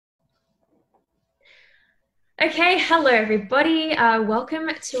Okay, hello everybody. Welcome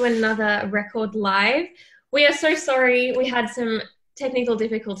to another Record Live. We are so sorry we had some technical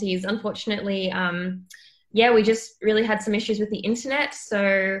difficulties. Unfortunately, we just really had some issues with the internet.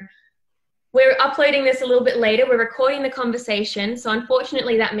 So we're uploading this a little bit later. We're recording the conversation. So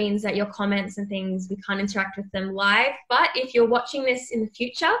unfortunately, that means that your comments and things, we can't interact with them live. But if you're watching this in the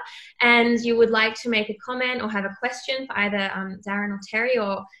future and you would like to make a comment or have a question for either Darren or Terry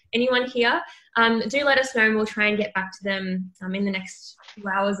or anyone here, do let us know and we'll try and get back to them in the next few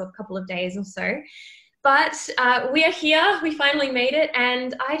hours or couple of days or so. But we are here, we finally made it,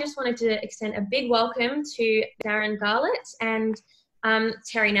 and I just wanted to extend a big welcome to Darren Garlett and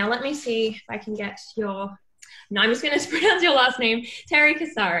Terry. Now let me see if I can get your, no, I'm just going to pronounce your last name, Terry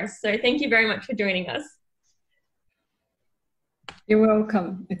Kessaris. So thank you very much for joining us. You're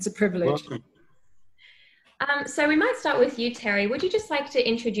welcome. It's a privilege. Welcome. So we might start with you, Terry. Would you just like to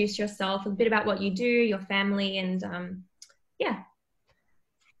introduce yourself, a bit about what you do, your family, and yeah.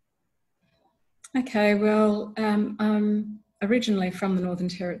 Okay, well, I'm originally from the Northern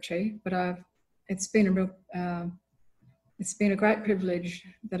Territory, but it's been a great privilege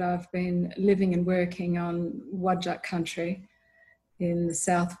that I've been living and working on Wadjuk country in the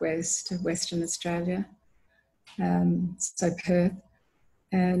southwest of Western Australia, so Perth,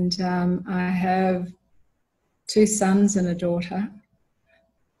 and I have 2 sons and a daughter.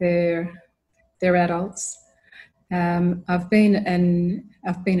 They're adults. I've been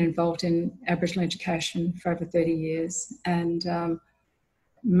involved in Aboriginal education for over 30 years, and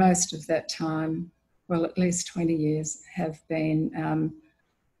most of that time, well, at least 20 years, have been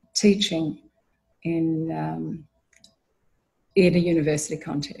teaching in a university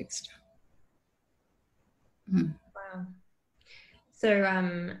context. Wow.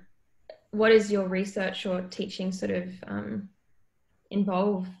 So what is your research or teaching sort of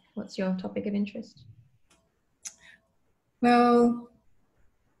involve? What's your topic of interest? Well,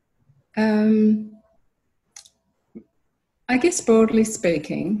 I guess broadly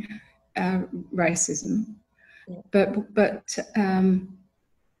speaking, racism, but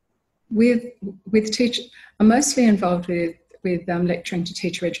with teacher, I'm mostly involved with lecturing to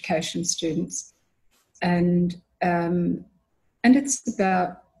teacher education students, and it's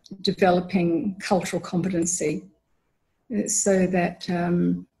about developing cultural competency, so that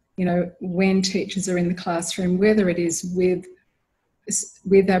when teachers are in the classroom, whether it is with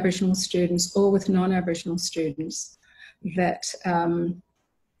Aboriginal students or with non-Aboriginal students, that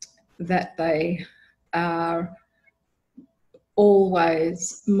they are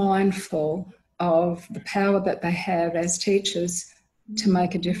always mindful of the power that they have as teachers to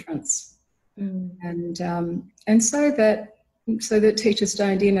make a difference, and so that teachers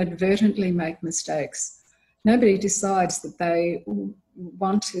don't inadvertently make mistakes. Nobody decides that they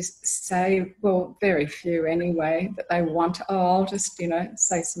want to say, well, very few anyway, that they want to, I'll just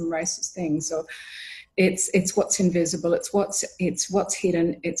say some racist things, or it's what's invisible, it's what's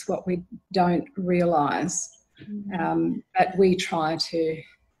hidden, it's what we don't realise, that we try to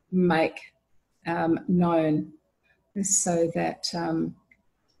make known, so that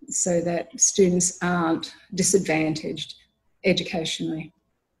students aren't disadvantaged educationally.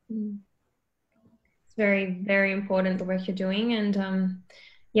 It's very, very important, the work you're doing, and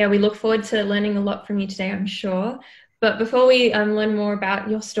we look forward to learning a lot from you today, I'm sure. But before we learn more about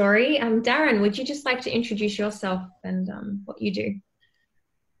your story, Darren, would you just like to introduce yourself and what you do?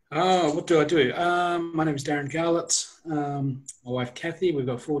 What do I do? My name is Darren Garlett. My wife Kathy, we've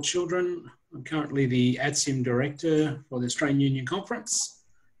got 4 children. I'm currently the ATSIM director for the Australian Union Conference,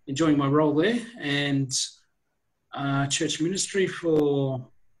 enjoying my role there, and church ministry for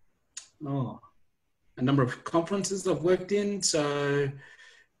a number of conferences I've worked in. So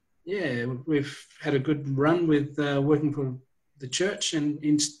yeah, we've had a good run with working for the church and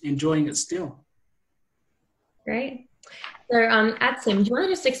enjoying it still. Great. So ATSIM, do you want to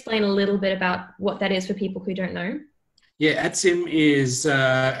just explain a little bit about what that is for people who don't know? Yeah, ATSIM is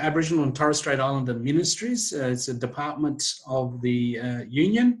Aboriginal and Torres Strait Islander Ministries. It's a department of the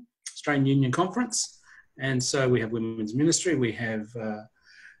Australian Union Conference. And so we have women's ministry, we have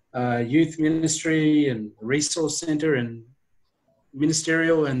youth ministry and resource centre and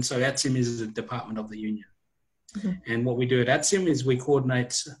ministerial, and so ATSIM is a department of the union. And what we do at ATSIM is we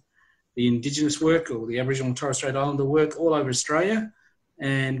coordinate the Indigenous work, or the Aboriginal and Torres Strait Islander work, all over Australia,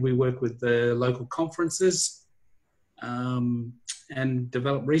 and we work with the local conferences and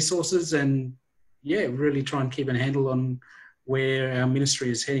develop resources, and really try and keep a handle on where our ministry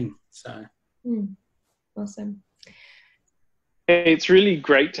is heading. So awesome. It's really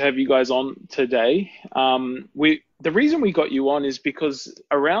great to have you guys on today. The reason we got you on is because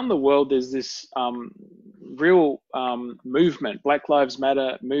around the world there's this real movement. Black Lives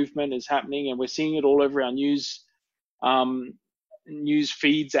Matter movement is happening, and we're seeing it all over our news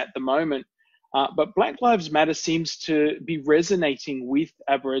feeds at the moment. But Black Lives Matter seems to be resonating with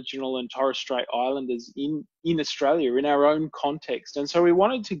Aboriginal and Torres Strait Islanders in Australia, in our own context. And so we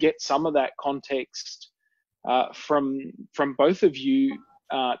wanted to get some of that context from both of you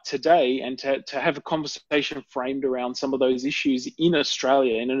today, and to have a conversation framed around some of those issues in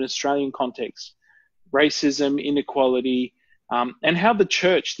Australia, in an Australian context: racism, inequality, and how the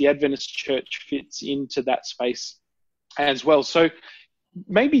church, the Adventist church, fits into that space as well. So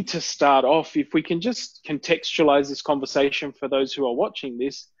maybe to start off, if we can just contextualize this conversation for those who are watching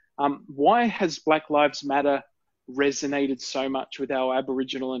this, why has Black Lives Matter resonated so much with our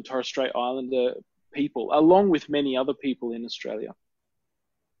Aboriginal and Torres Strait Islander people, along with many other people in Australia?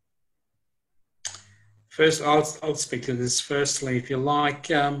 First, I'll speak to this. Firstly, if you like,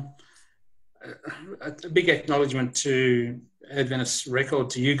 a big acknowledgement to Adventist Record,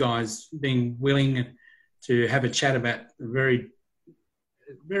 to you guys being willing to have a chat about a very,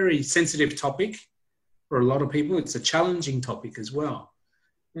 very sensitive topic for a lot of people. It's a challenging topic as well,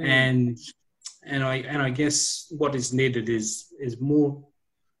 and I guess what is needed is more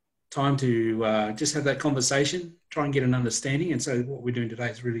time to just have that conversation, try and get an understanding. And so what we're doing today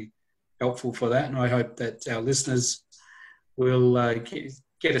is really helpful for that, and I hope that our listeners will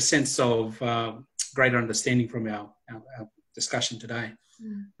get a sense of greater understanding from our discussion today.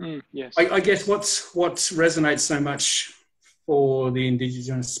 Yes. I guess what resonates so much for the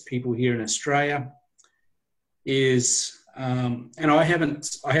Indigenous people here in Australia is, and I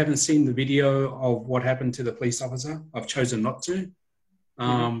haven't seen the video of what happened to the police officer. I've chosen not to,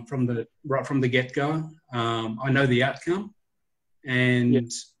 right from the get-go. I know the outcome,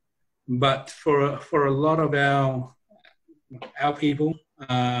 and but for a lot of our people,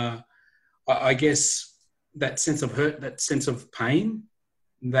 I guess that sense of hurt, that sense of pain,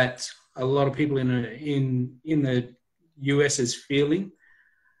 that a lot of people in the US is feeling,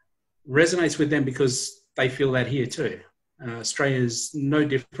 resonates with them because they feel that here too. Australia is no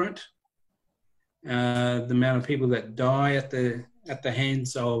different. The amount of people that die at the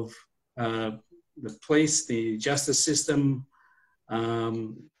hands of the police, the justice system,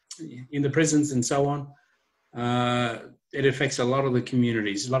 in the prisons and so on, it affects a lot of the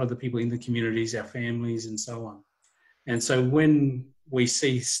communities, a lot of the people in the communities, our families and so on. And so when we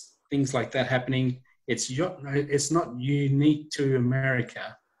see things like that happening, it's not unique to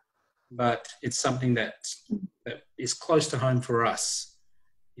America, but it's something that is close to home for us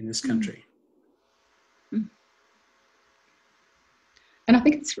in this country. And I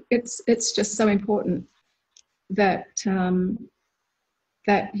think it's just so important that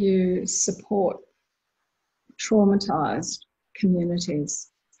that you support traumatized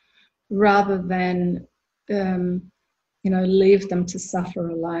communities rather than leave them to suffer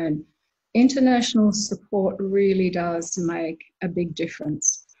alone. International support really does make a big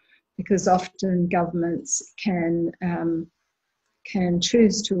difference, because often governments can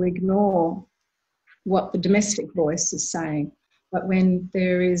choose to ignore what the domestic voice is saying. But when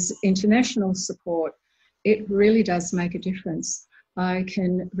there is international support, it really does make a difference. I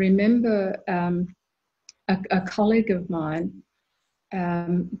can remember a colleague of mine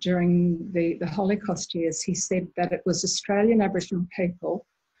during the Holocaust years. He said that it was Australian Aboriginal people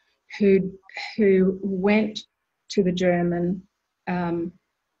who went to the German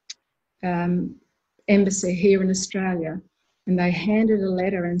embassy here in Australia, and they handed a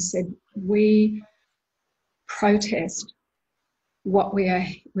letter and said, "We protest what we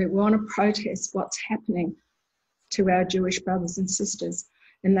want to protest what's happening to our Jewish brothers and sisters."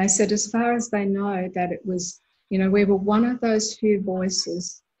 And they said, as far as they know, that it was, we were one of those few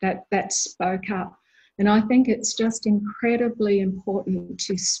voices that spoke up. And I think it's just incredibly important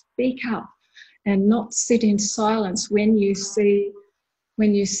to speak up and not sit in silence when you see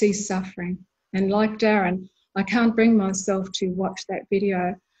suffering. And like Darren, I can't bring myself to watch that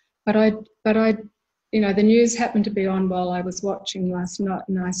video, but I the news happened to be on while I was watching last night,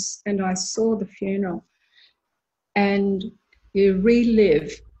 and I saw the funeral, and you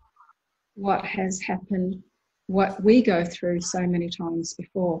relive what has happened, what we go through so many times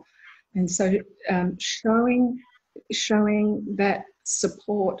before. And so showing that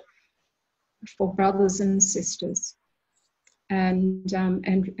support for brothers and sisters, and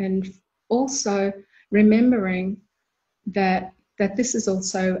also remembering that this is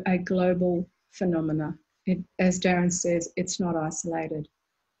also a global phenomena. As Darren says, it's not isolated.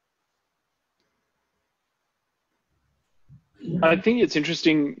 I think it's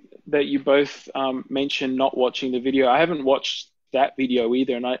interesting that you both mentioned not watching the video. I haven't watched that video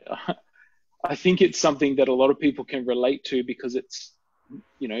either, and I think it's something that a lot of people can relate to, because it's,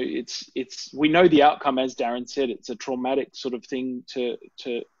 you know, we know the outcome, as Darren said. It's a traumatic sort of thing to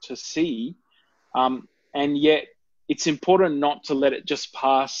see, and yet it's important not to let it just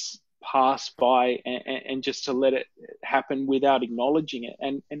pass by and just to let it happen without acknowledging it.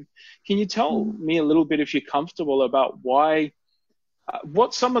 And can you tell me a little bit, if you're comfortable, about why,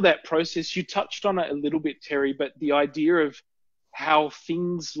 what some of that process, you touched on it a little bit, Terry, but the idea of how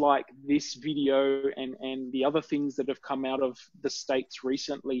things like this video and the other things that have come out of the States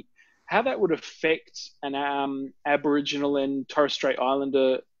recently, how that would affect an Aboriginal and Torres Strait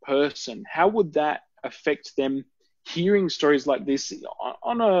Islander person. How would that affect them hearing stories like this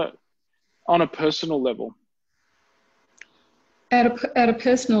on a personal level? At a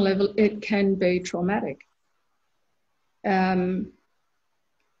personal level, it can be traumatic,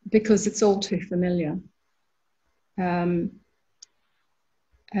 because it's all too familiar.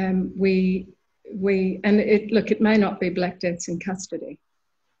 It may not be Black Deaths in custody,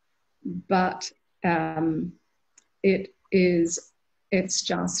 but it's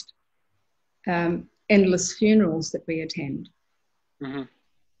just endless funerals that we attend.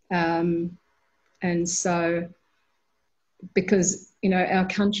 Mm-hmm. And so, because, you know, our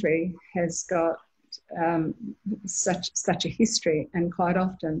country has got such a history, and quite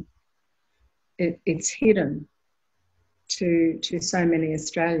often it's hidden to so many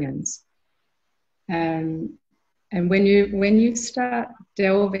Australians. And when you start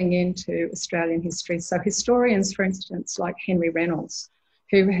delving into Australian history, so historians, for instance, like Henry Reynolds,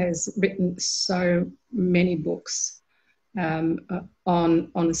 who has written so many books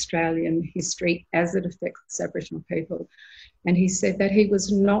on Australian history as it affects Aboriginal people, and he said that he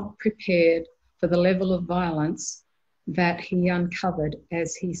was not prepared for the level of violence that he uncovered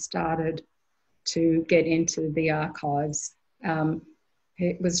as he started to get into the archives.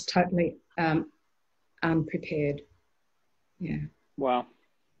 It was totally unprepared. Yeah. Wow.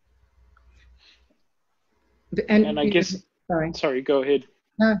 And I guess, sorry, go ahead.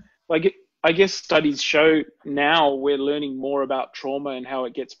 No. I guess studies show now we're learning more about trauma and how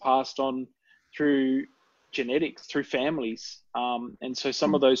it gets passed on through genetics, through families. And so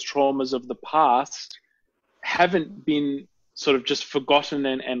some of those traumas of the past haven't been sort of just forgotten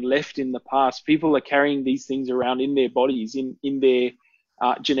and left in the past. People are carrying these things around in their bodies, in their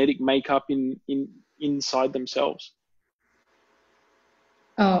genetic makeup, inside themselves.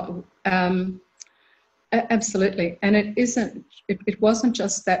 Oh, absolutely. And it wasn't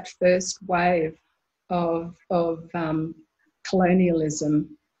just that first wave of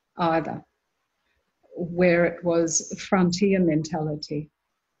colonialism either, where it was frontier mentality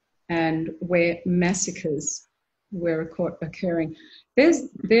and where massacres were occurring. There's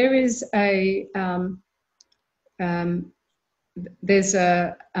a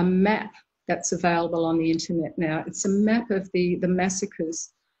map that's available on the internet now. It's a map of the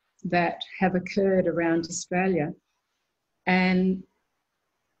massacres that have occurred around Australia, and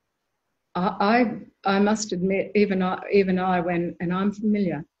I must admit, even I, and I'm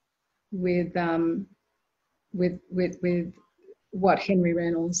familiar with what Henry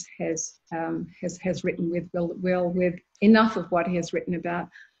Reynolds has written, with enough of what he has written about,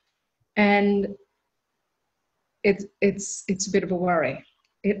 and it's a bit of a worry.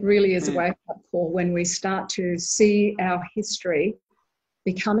 It really is a wake-up call when we start to see our history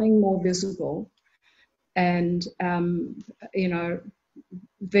becoming more visible, and you know,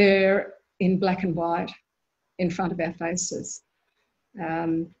 they're in black and white in front of our faces.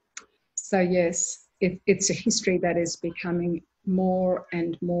 So yes, it's a history that is becoming more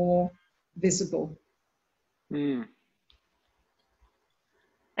and more visible. I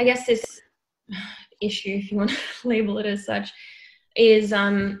guess this issue, if you want to label it as such, is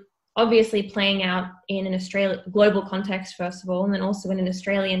obviously playing out in an global context, first of all, and then also in an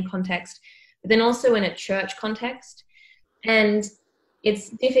Australian context, but then also in a church context. And it's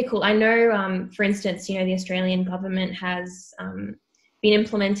difficult. I know, for instance, you know, the Australian government has been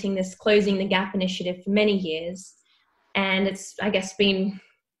implementing this Closing the Gap initiative for many years, and it's, I guess, been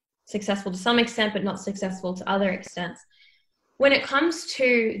successful to some extent, but not successful to other extents. When it comes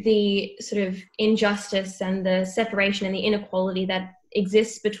to the sort of injustice and the separation and the inequality that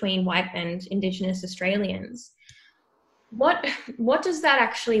exists between white and Indigenous Australians, what does that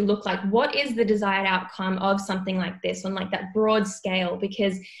actually look like? What is the desired outcome of something like this on like that broad scale?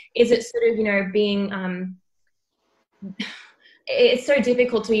 Because is it sort of, you know, being it's so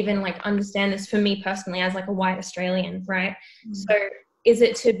difficult to even like understand this for me personally as like a white Australian, right? So is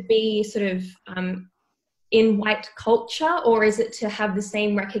it to be sort of in white culture, or is it to have the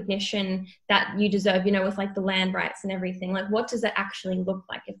same recognition that you deserve, you know, with like the land rights and everything? Like, what does that actually look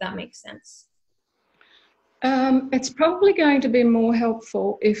like, if that makes sense? It's probably going to be more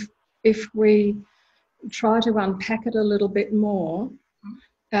helpful if we try to unpack it a little bit more,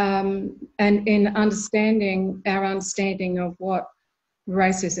 and in understanding our understanding of what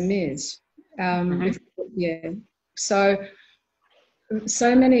racism is. So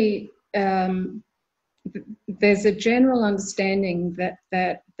many. There's a general understanding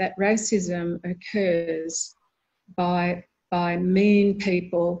that racism occurs by mean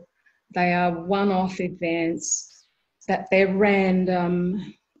people. They are one-off events, that they're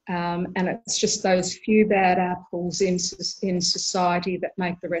random, and it's just those few bad apples in society that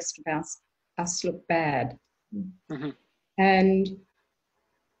make the rest of us look bad. And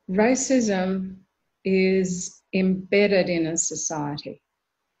racism is embedded in a society.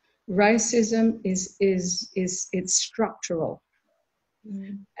 Racism is it's structural,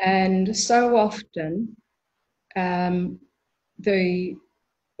 and so often the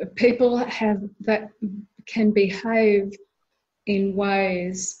people that can behave in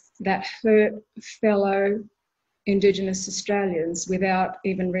ways that hurt fellow Indigenous Australians without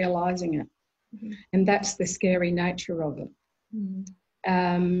even realising it, and that's the scary nature of it.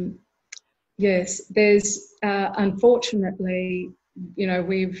 Yes, there's unfortunately,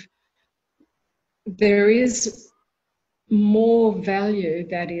 there is more value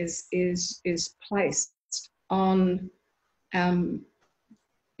that is placed on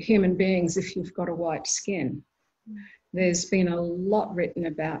human beings if you've got a white skin. There's been a lot written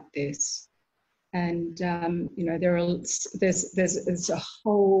about this, and there's a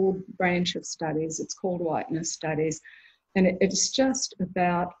whole branch of studies. It's called whiteness studies, and it's just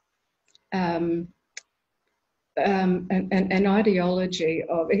about an ideology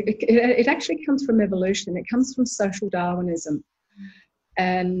of it actually comes from evolution. It comes from social Darwinism,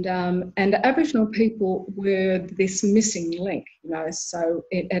 and Aboriginal people were this missing link. So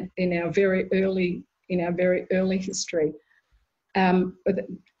in our very early history,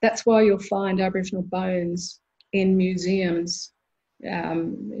 that's why you'll find Aboriginal bones in museums,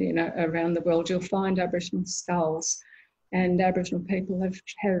 around the world. You'll find Aboriginal skulls, and Aboriginal people have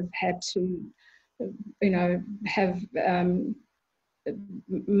had to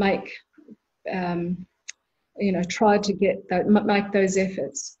tried to make those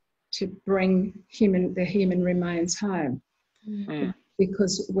efforts to bring the human remains home,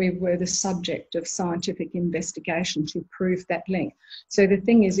 because we were the subject of scientific investigation to prove that link. So the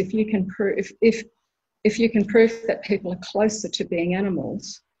thing is, if you can prove that people are closer to being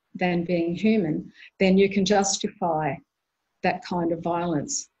animals than being human, then you can justify that kind of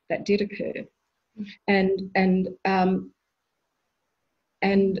violence that did occur. And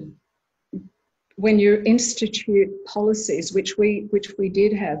when you institute policies, which we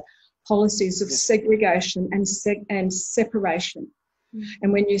did have, policies of segregation and separation,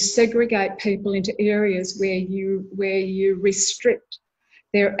 and when you segregate people into areas where you restrict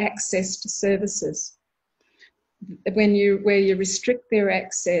their access to services, where you restrict their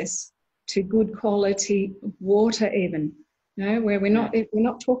access to good quality water, even. Where we're not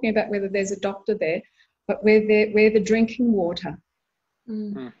talking about whether there's a doctor there, but where the drinking water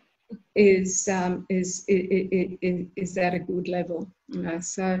is at a good level.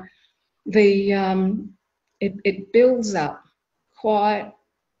 So it builds up quite.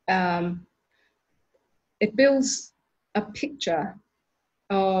 It builds a picture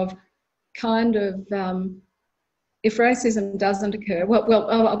of kind of if racism doesn't occur. Well,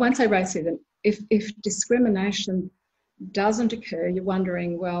 I won't say racism. If discrimination doesn't occur, you're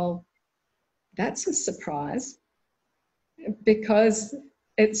wondering, well, that's a surprise, because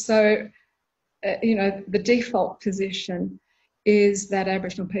it's so, the default position is that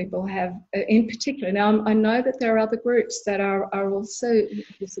Aboriginal people have, in particular, now I know that there are other groups that are also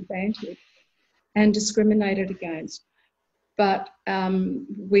disadvantaged and discriminated against, but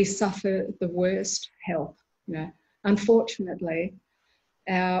we suffer the worst help. Unfortunately,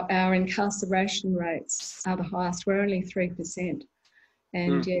 our incarceration rates are the highest. We're only 3%.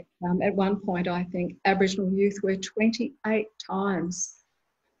 And yet, at one point, I think Aboriginal youth were 28 times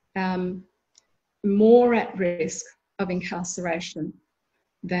more at risk of incarceration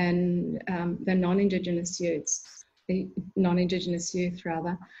than non-Indigenous youths, non-Indigenous youth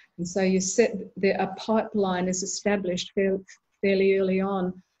rather. And so a pipeline is established fairly early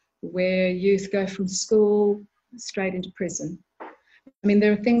on, where youth go from school straight into prison. I mean,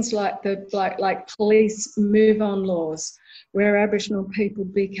 there are things like police move-on laws, where Aboriginal people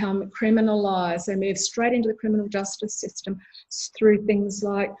become criminalised. They move straight into the criminal justice system through things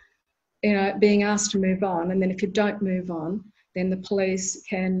like, being asked to move on, and then if you don't move on, then the police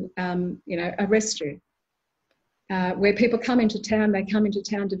can, arrest you. where people come into town. They come into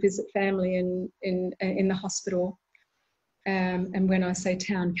town to visit family in the hospital. And when I say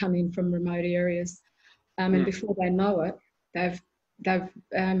town, come in from remote areas. And before they know it, they've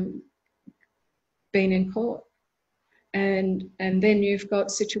been in court. And then you've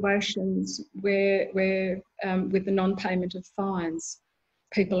got situations where with the non-payment of fines,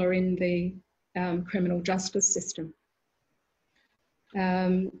 people are in the criminal justice system.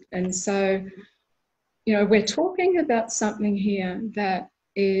 And so, you know, we're talking about something here that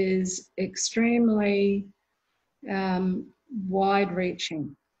is extremely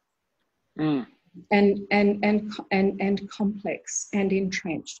wide-reaching and complex and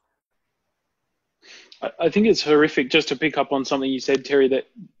entrenched. I think it's horrific, just to pick up on something you said, Terry, that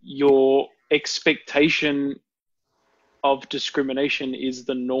your expectation of discrimination is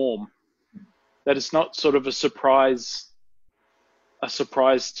the norm. That it's not sort of a surprise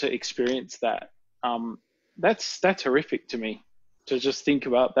to experience that. That's horrific to me, to just think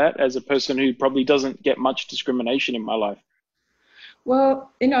about that as a person who probably doesn't get much discrimination in my life. Well,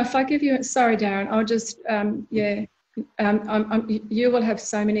 you know, if I give you, sorry, Darren, I'll just, you will have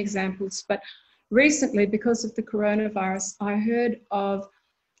so many examples, but recently, because of the coronavirus, I heard of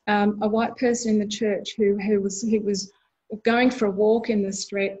a white person in the church who was going for a walk in the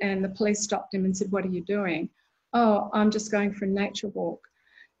street, and the police stopped him and said, "What are you doing?" "Oh, I'm just going for a nature walk."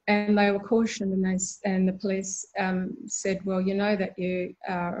 And they were cautioned, and the police said, "Well, you know that you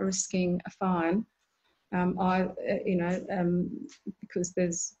are risking a fine. Because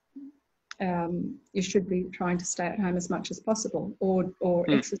there's you should be trying to stay at home as much as possible, or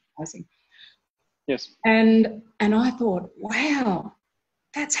exercising." Yes. And I thought, wow,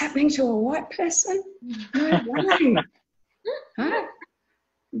 that's happening to a white person? No way. Huh?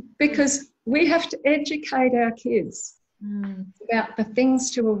 Because we have to educate our kids about the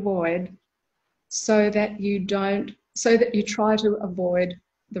things to avoid, so that you try to avoid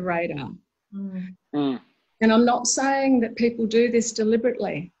the radar. And I'm not saying that people do this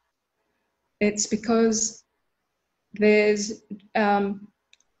deliberately. It's because there's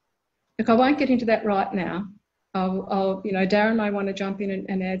look, I won't get into that right now. I'll you know, Darren may want to jump in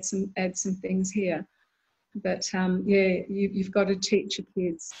and add some things here. But yeah, you've got to teach your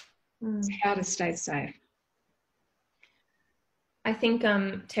kids how to stay safe. I think,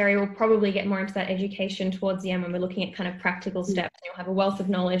 Terry, will probably get more into that education towards the end when we're looking at kind of practical steps. You'll have a wealth of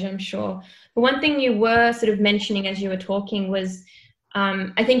knowledge, I'm sure. But one thing you were sort of mentioning as you were talking was,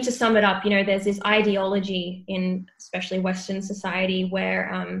 I think to sum it up, you know, there's this ideology in especially Western society where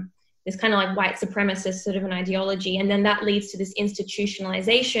there's kind of like white supremacist sort of an ideology. And then that leads to this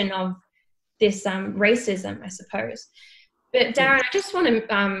institutionalization of this racism, I suppose. But Darren, I just want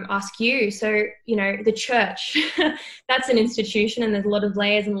to ask you, so, you know, the church, that's an institution and there's a lot of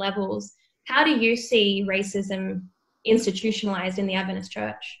layers and levels. How do you see racism institutionalized in the Adventist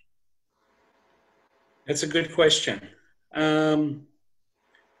church? That's a good question. From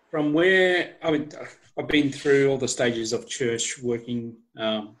where, I mean, I've been through all the stages of church working,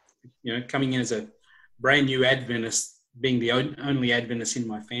 you know, coming in as a brand new Adventist, being the only Adventist in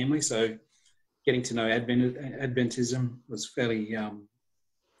my family. So getting to know Adventism was fairly,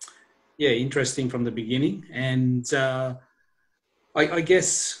 interesting from the beginning. And I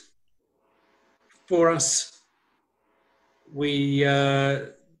guess for us, we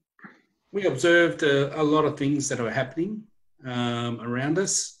observed a lot of things that are happening around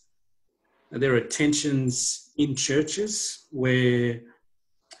us. There are tensions in churches where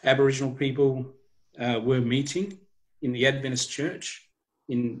Aboriginal people were meeting in the Adventist church,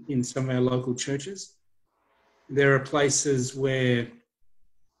 in some of our local churches. There are places where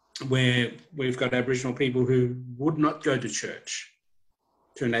we've got Aboriginal people who would not go to church,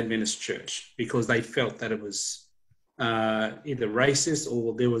 to an Adventist church, because they felt that it was either racist,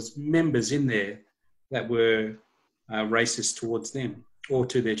 or there was members in there that were racist towards them or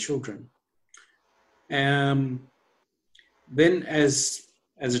to their children. Then as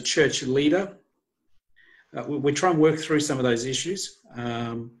a church leader, we try and work through some of those issues.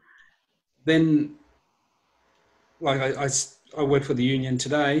 Then, like I work for the union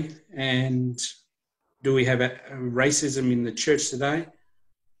today, and do we have racism in the church today?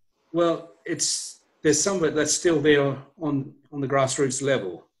 Well, there's some of it that's still there on the grassroots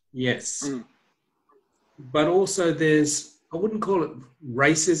level, yes. But also there's, I wouldn't call it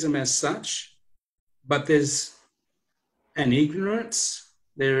racism as such, but there's an ignorance,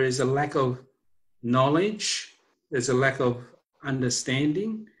 there is a lack of knowledge, there's a lack of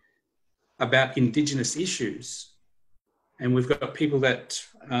understanding about Indigenous issues. And we've got people that,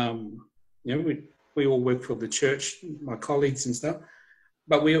 we all work for the church, my colleagues and stuff,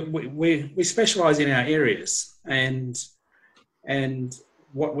 but we specialise in our areas, and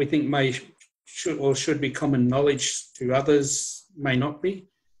what we think should be common knowledge to others may not be,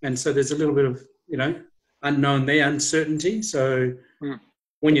 and so there's a little bit of unknown there, uncertainty. So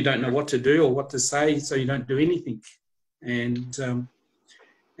when you don't know what to do or what to say, so you don't do anything, and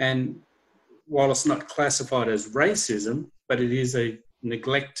while it's not classified as racism, but it is a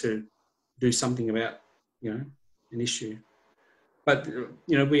neglect to do something about an issue. But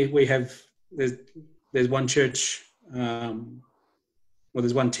we have there's one church,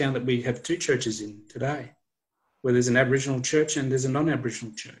 there's one town that we have two churches in today, where there's an Aboriginal church and there's a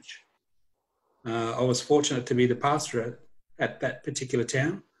non-Aboriginal church. I was fortunate to be the pastor at that particular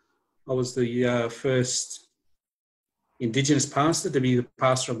town. I was the first Indigenous pastor to be the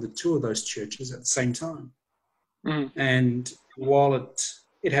pastor of the two of those churches at the same time. And while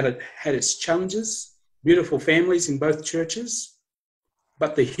it had its challenges, beautiful families in both churches,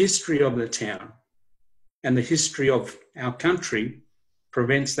 but the history of the town and the history of our country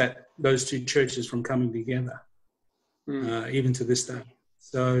prevents those two churches from coming together, even to this day.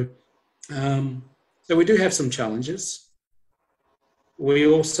 So we do have some challenges. We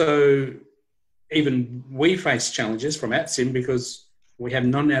also, we face challenges from ATSIM because we have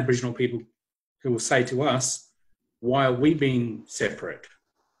non-Aboriginal people who will say to us, why are we being separate?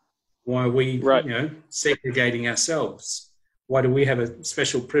 Why are we segregating ourselves? Why do we have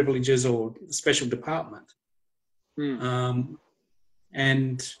special privileges or a special department?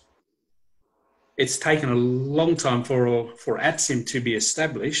 And it's taken a long time for ATSIM to be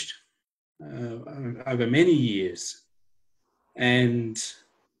established, over many years, and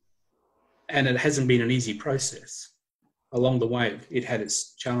it hasn't been an easy process. Along the way, it had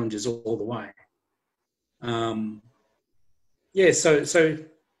its challenges all the way. So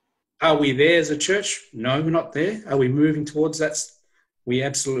are we there as a church? No, we're not there. Are we moving towards that? We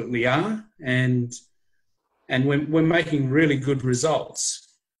absolutely are, and we're making really good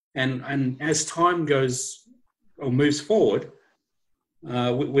results. And as time goes or moves forward,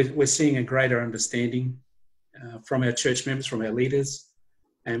 we're seeing a greater understanding from our church members, from our leaders,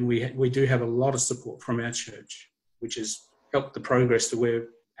 and we do have a lot of support from our church, which has helped the progress to where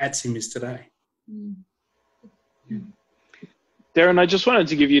ATSIM is today. Darren, I just wanted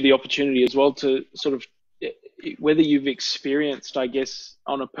to give you the opportunity as well to sort of, whether you've experienced, I guess,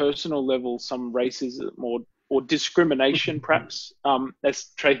 on a personal level, some racism or discrimination, perhaps, as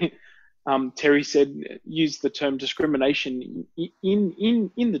Terry said, use the term discrimination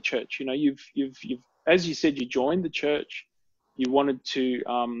in the church. You've as you said, you joined the church, you wanted to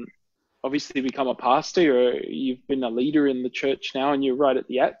obviously become a pastor, or you've been a leader in the church now, and you're right at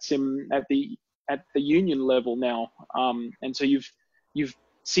the ATSIM at the union level now, and so you've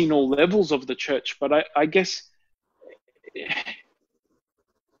seen all levels of the church. But I guess,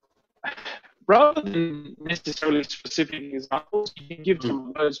 rather than necessarily specific examples, you can give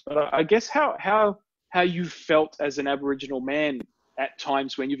some words. But I guess how you felt as an Aboriginal man at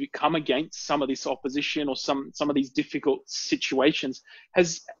times when you've come against some of this opposition or some of these difficult situations,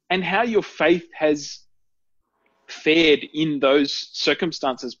 and how your faith has fared in those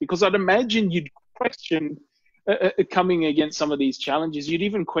circumstances. Because I'd imagine you'd question, coming against some of these challenges, you'd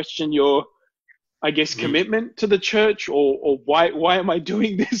even question your, I guess, commitment to the church, or why am I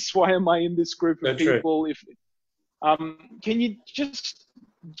doing this? Why am I in this group of people? If can you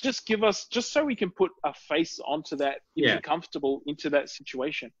just give us, just so we can put a face onto that, if you're comfortable, into that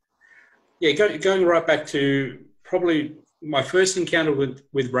situation? Yeah, going right back to probably my first encounter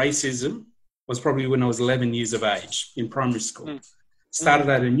with racism was probably when I was 11 years of age in primary school. Started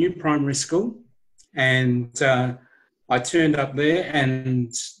at a new primary school, and I turned up there,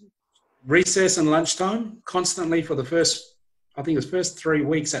 and recess and lunchtime constantly for the first 3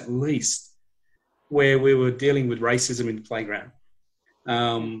 weeks at least, where we were dealing with racism in the playground.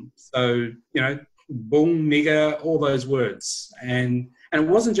 So, boom, nigger, all those words. And it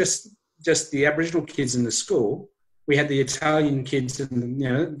wasn't just the Aboriginal kids in the school. We had the Italian kids, and,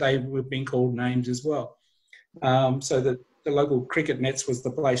 they were being called names as well. So the local cricket nets was the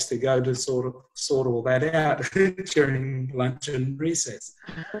place to go to sort of sort all that out during lunch and recess.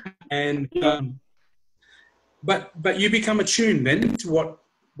 And but you become attuned then to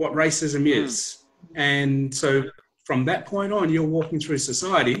what racism is. And so from that point on, you're walking through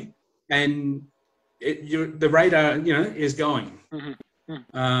society, and the radar, is going.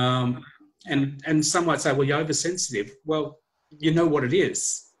 And some might say, well, you're oversensitive. Well, you know what it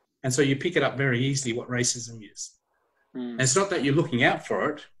is. And so you pick it up very easily, what racism is. And it's not that you're looking out for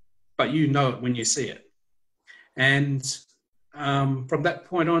it, but you know it when you see it. And from that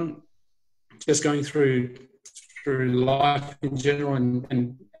point on, just going through through life in general,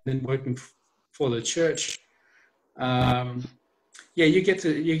 and then working for the church, you get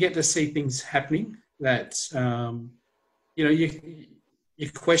to see things happening that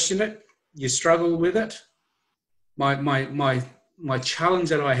you question it, you struggle with it. My challenge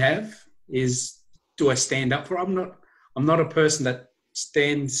that I have is, do I stand up for it? I'm not a person that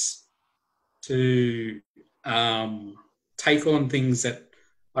stands to take on things that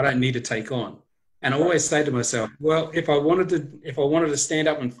I don't need to take on. And I always say to myself, well, if I wanted to stand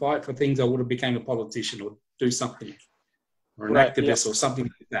up and fight for things, I would have become a politician or do something, or an activist or something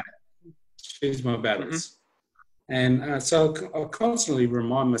like that. Choose my battles. And so I constantly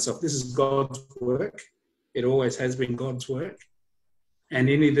remind myself, this is God's work. It always has been God's work. And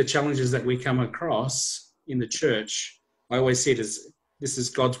any of the challenges that we come across in the church, I always see it as, this is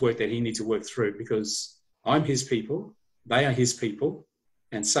God's work that he needs to work through, because I'm his people, they are his people,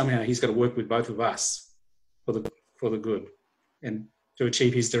 and somehow he's got to work with both of us for the good and to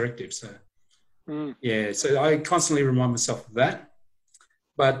achieve his directive. So, so I constantly remind myself of that.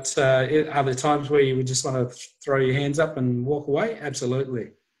 But are there times where you would just want to throw your hands up and walk away?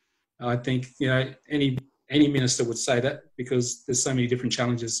 Absolutely. I think, any minister would say that, because there's so many different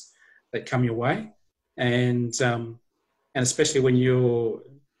challenges that come your way. And especially when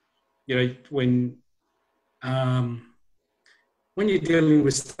when you're dealing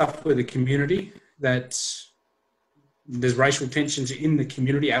with stuff with the community, that there's racial tensions in the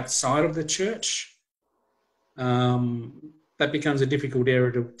community outside of the church, that becomes a difficult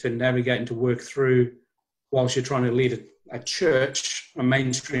area to navigate and to work through whilst you're trying to lead a church, a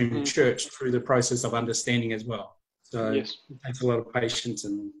mainstream church, through the process of understanding as well. So it takes a lot of patience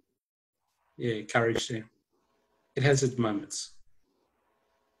and courage there. It has its moments.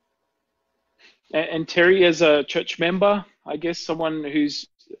 And Terry, as a church member, I guess someone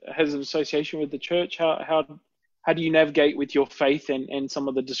has an association with the church, how do you navigate with your faith and some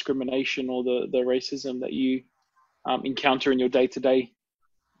of the discrimination or the racism that you encounter in your day-to-day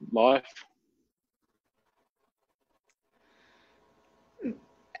life?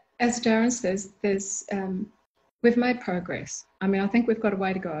 As Darren says, we've made progress. I mean, I think we've got a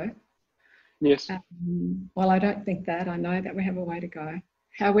way to go. Yes. Well, I don't think that. I know that we have a way to go.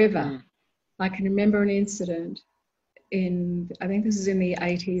 However, I can remember an incident I think this is in the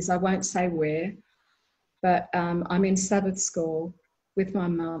 80s. I won't say where, but I'm in Sabbath school with my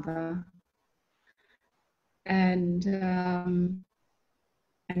mother and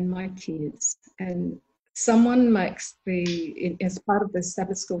my kids. And someone makes as part of the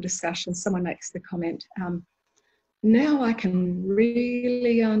Sabbath school discussion, someone makes the comment, now I can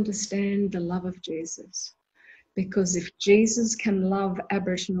really understand the love of Jesus, because if Jesus can love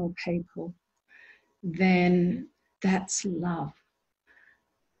Aboriginal people, then that's love.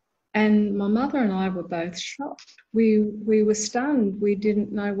 And my mother and I were both shocked. We were stunned. We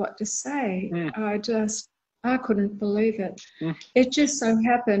didn't know what to say. I couldn't believe it. It just so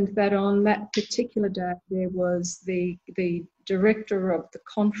happened that on that particular day there was the director of the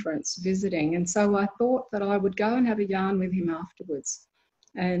conference visiting, and so I thought that I would go and have a yarn with him afterwards.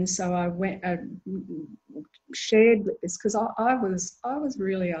 And so I went, shared with this, because I was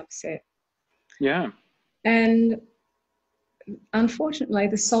really upset. Yeah. And unfortunately,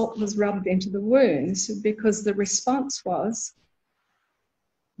 the salt was rubbed into the wounds, because the response was,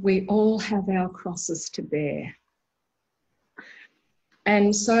 we all have our crosses to bear.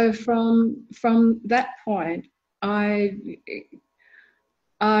 And so from that point,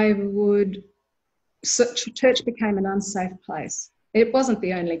 church became an unsafe place. It wasn't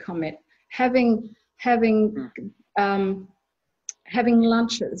the only comment. Having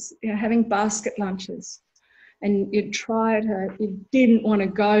lunches, having basket lunches, and you didn't want to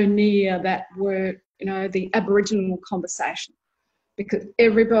go near that word, the Aboriginal conversation, because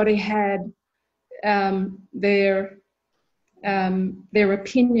everybody had their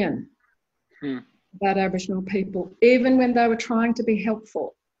opinion about Aboriginal people, even when they were trying to be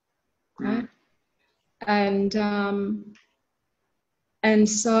helpful. Right? And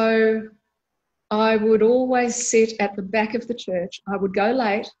so I would always sit at the back of the church. I would go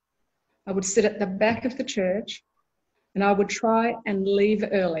late. I would sit at the back of the church, and I would try and leave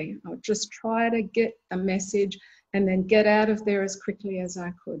early. I would just try to get a message and then get out of there as quickly as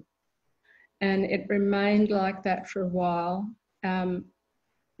I could. And it remained like that for a while. And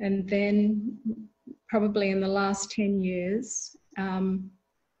then probably in the last 10 years, we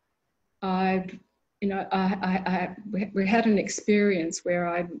had an experience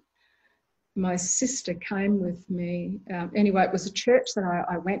where my sister came with me. Anyway, it was a church that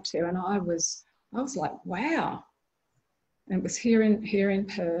I went to, and I was like, wow. And it was here in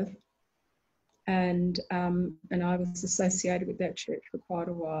Perth. and I was associated with that church for quite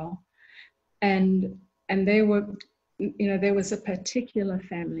a while, and there were, there was a particular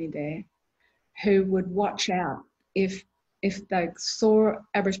family there who would watch out if they saw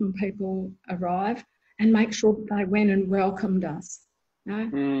Aboriginal people arrive and make sure that they went and welcomed us. I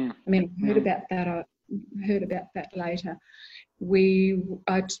mean, I heard about that. I heard about that later.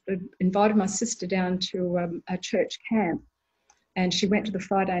 I invited my sister down to a church camp, and she went to the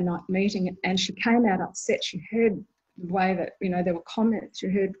Friday night meeting, and she came out upset. She heard the way that, there were comments. She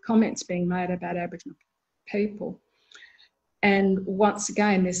heard comments being made about Aboriginal people. And once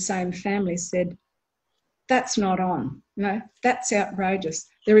again, this same family said, that's not on. That's outrageous.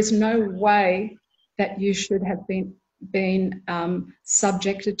 There is no way that you should have been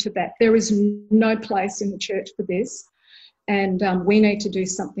subjected to that. There is no place in the church for this, and we need to do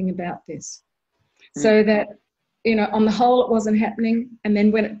something about this. So that, on the whole, it wasn't happening, and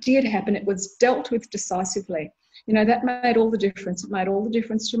then when it did happen, it was dealt with decisively. That made all the difference. It made all the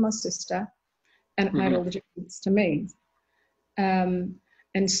difference to my sister, and it made all the difference to me. And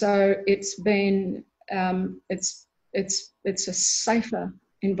so it's been, it's a safer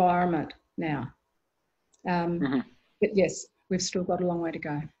environment now. But yes, we've still got a long way to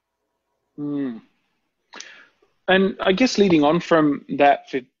go. And I guess leading on from that,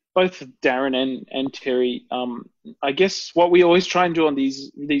 for both Darren and Terry, I guess what we always try and do on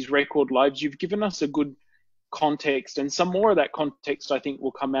these record lives, you've given us a good context, and some more of that context I think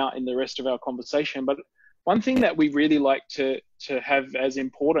will come out in the rest of our conversation. But one thing that we really like to have as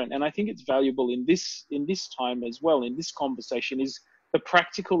important, and I think it's valuable in this time as well, in this conversation, is the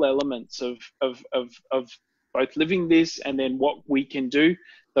practical elements of both living this and then what we can do,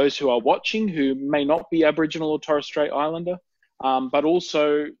 those who are watching who may not be Aboriginal or Torres Strait Islander, but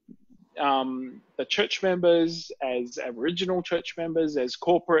also the church members, as Aboriginal church members, as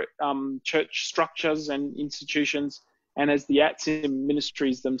corporate church structures and institutions, and as the ATSIM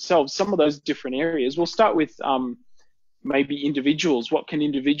ministries themselves, some of those different areas. We'll start with maybe individuals. What can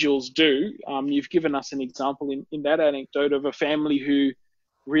individuals do? You've given us an example in that anecdote of a family who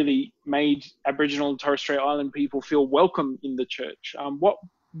really made Aboriginal and Torres Strait Island people feel welcome in the church.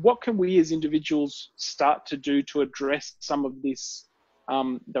 What can we as individuals start to do to address some of this,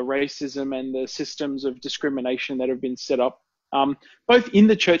 the racism and the systems of discrimination that have been set up, both in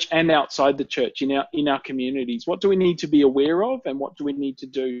the church and outside the church, in our communities? What do we need to be aware of, and what do we need to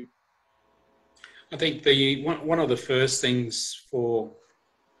do? I think one of the first things for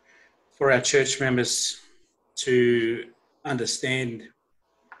our church members to understand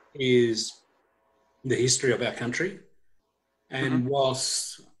is the history of our country. And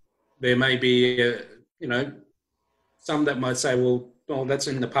whilst there may be, some that might say, well, that's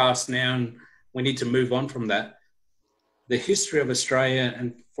in the past now and we need to move on from that. The history of Australia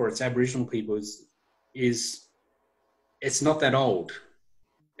and for its Aboriginal people is it's not that old.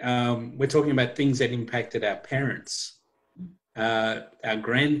 We're talking about things that impacted our parents, our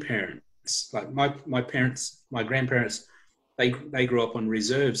grandparents. Like my grandparents, they grew up on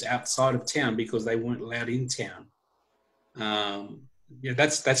reserves outside of town because they weren't allowed in town.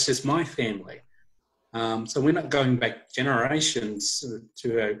 That's just my family. So we're not going back generations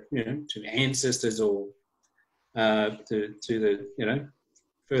to ancestors or to the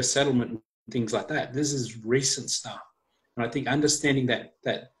first settlement and things like that. This is recent stuff, and I think understanding that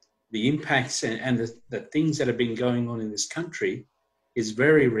the impacts and the things that have been going on in this country is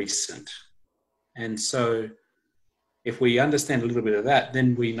very recent. And so if we understand a little bit of that,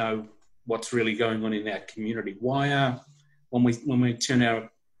 then we know what's really going on in our community. When we turn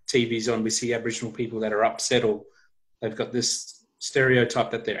our TVs on, we see Aboriginal people that are upset, or they've got this stereotype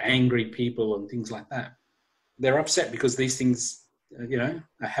that they're angry people and things like that. They're upset because these things,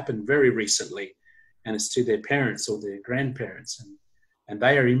 happened very recently, and it's to their parents or their grandparents, and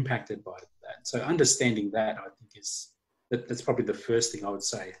they are impacted by that. So understanding that, I think, that's probably the first thing I would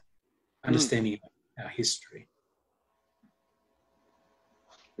say. Understanding our history.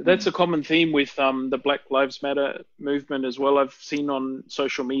 That's a common theme with the Black Lives Matter movement as well. I've seen on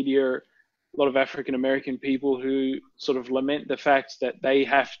social media a lot of African American people who sort of lament the fact that they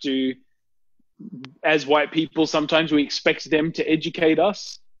have to, as white people, sometimes we expect them to educate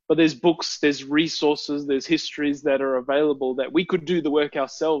us, but there's books, there's resources, there's histories that are available that we could do the work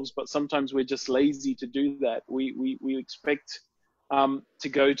ourselves, but sometimes we're just lazy to do that. We expect to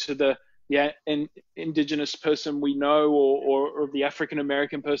go to the Indigenous person we know or the African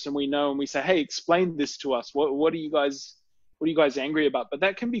American person we know, and we say, hey, explain this to us. What are you guys angry about? But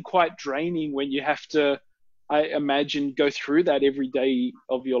that can be quite draining when you have to I imagine, go through that every day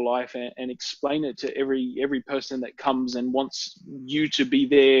of your life and explain it to every person that comes and wants you to be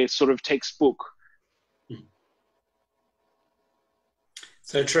their sort of textbook.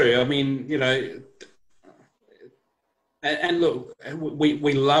 So true. I mean, you know, and look,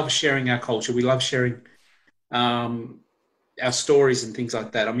 we love sharing our culture. We love sharing our stories and things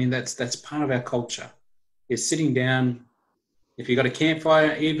like that. I mean, that's part of our culture. Is sitting down. If you've got a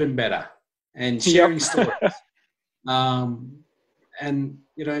campfire, even better, and sharing stories. And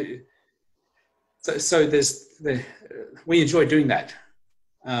you know, so we enjoy doing that.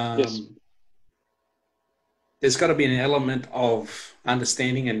 Yes. There's got to be an element of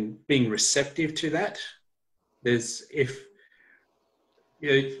understanding and being receptive to that. And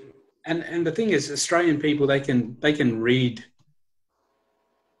the thing is, Australian people, they can read.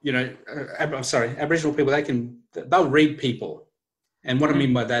 You know, Aboriginal people, they'll read people, and what I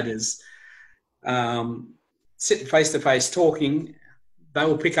mean by that is, sitting face to face talking, they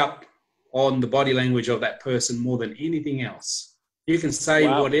will pick up on the body language of that person more than anything else. You can say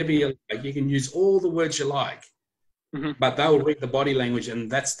whatever you like, you can use all the words you like, but they will read the body language, and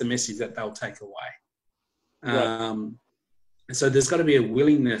that's the message that they'll take away. So there's got to be a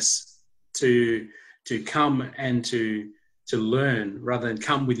willingness to come and to learn, rather than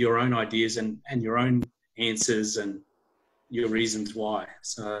come with your own ideas and your own answers and your reasons why.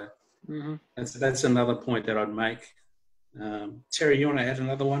 So that's another point that I'd make. Terry, you want to add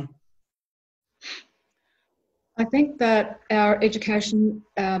another one? I think that our institutions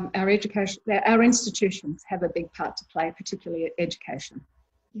have a big part to play, particularly education.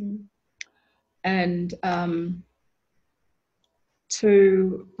 And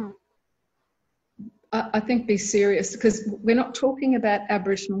I think be serious, because we're not talking about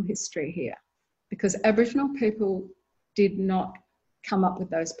Aboriginal history here, because Aboriginal people did not come up with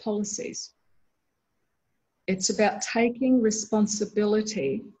those policies. It's about taking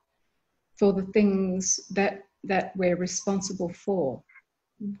responsibility for the things that we're responsible for.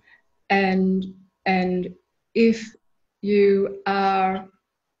 And if you are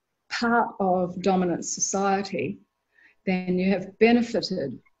part of dominant society, then you have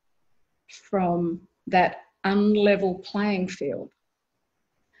benefited from that unlevel playing field.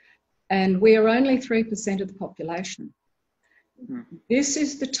 And we are only 3% of the population. This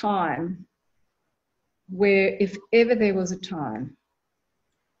is the time where, if ever there was a time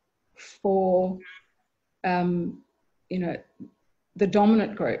for, you know, the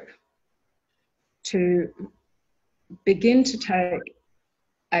dominant group to begin to take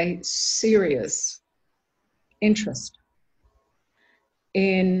a serious interest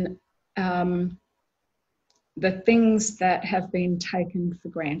in the things that have been taken for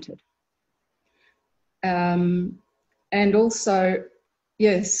granted. And also,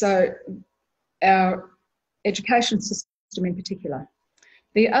 so our education system in particular.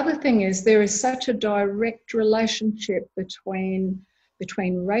 The other thing is, there is such a direct relationship between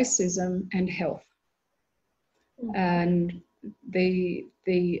racism and health. And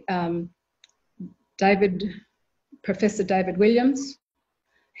Professor David Williams,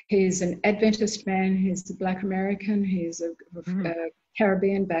 he's an Adventist man, he's a Black American, he's a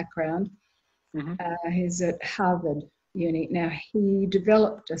Caribbean background. He's at Harvard Uni. Now, he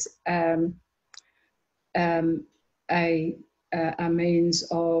developed a means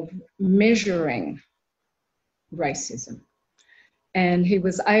of measuring racism. And he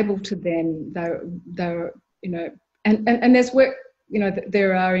was able to then, you know, and there's work, you know,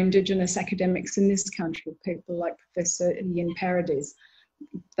 there are Indigenous academics in this country, people like Professor Ian Paradis.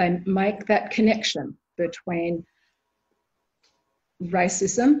 They make that connection between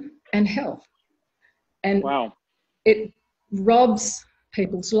racism and health. And it robs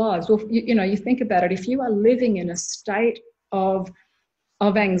people's lives. Well, you know, you think about it, if you are living in a state of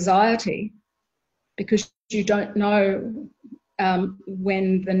anxiety because you don't know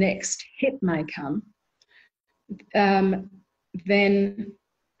when the next hit may come, then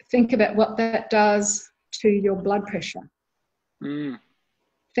think about what that does to your blood pressure.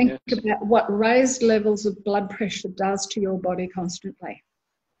 Think about what raised levels of blood pressure does to your body constantly.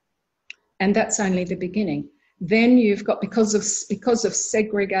 And that's only the beginning. Then you've got, because of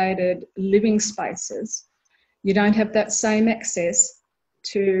segregated living spaces, you don't have that same access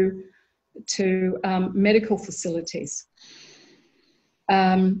to medical facilities.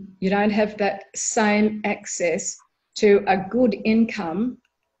 You don't have that same access to a good income,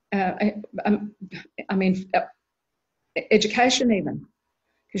 education even.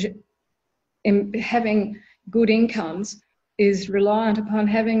 Because having good incomes is reliant upon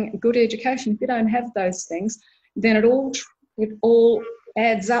having good education. If you don't have those things, then it all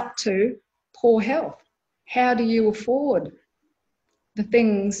adds up to poor health. how do you afford the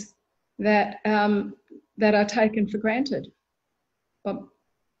things that that are taken for granted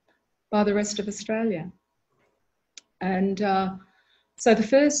by the rest of Australia? And so the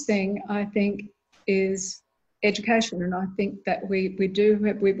first thing I think is education, and I think that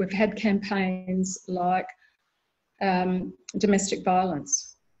we've had campaigns like domestic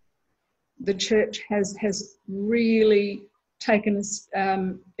violence. The church has really taken us,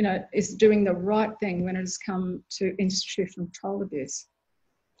 is doing the right thing when it has come to institutional child abuse.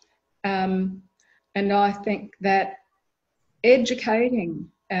 And I think that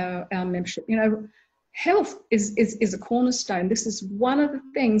educating our membership, health is a cornerstone. This is one of the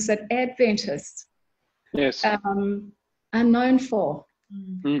things that Adventists are known for.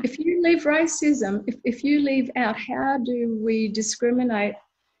 Mm. If you leave racism, if you leave out how do we discriminate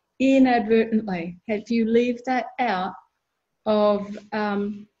inadvertently, if you leave that out of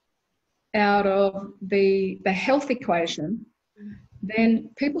the health equation, then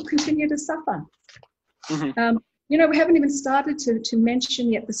people continue to suffer. Mm-hmm. We haven't even started to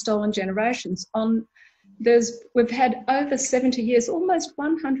mention yet the stolen generations. We've had over 70 years, almost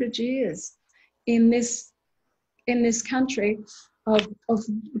 100 years in this country of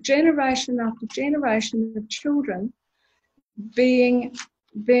generation after generation of children being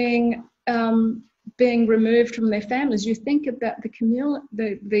removed from their families. You think about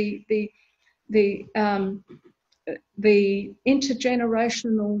the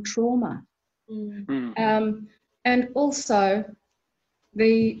intergenerational trauma, and also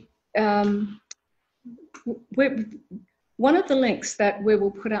one of the links that we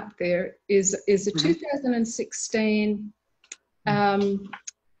will put up there is a 2016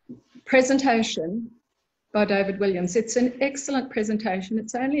 presentation by David Williams. It's an excellent presentation.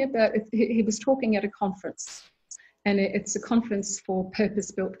 It's only about, he was talking at a conference, and it's a conference for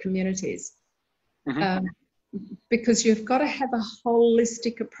purpose-built communities. Mm-hmm. Because you've got to have a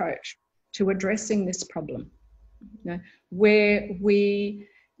holistic approach to addressing this problem, where we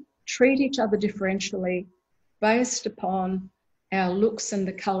treat each other differentially based upon our looks and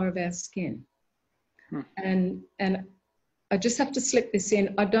the colour of our skin. And I just have to slip this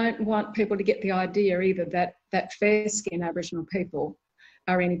in. I don't want people to get the idea either that fair-skinned Aboriginal people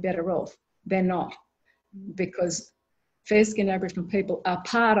are any better off. They're not, because fair-skinned Aboriginal people are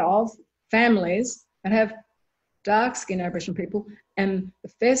part of families that have dark-skinned Aboriginal people, and the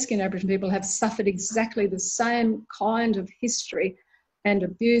fair-skinned Aboriginal people have suffered exactly the same kind of history and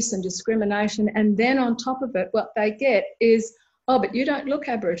abuse and discrimination. And then on top of it, what they get is, oh, but you don't look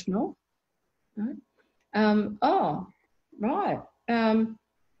Aboriginal. Right? Oh, right.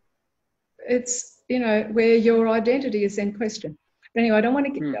 It's, where your identity is in question. But anyway, I don't want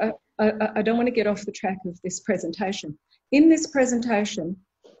to get off the track of this presentation. In this presentation,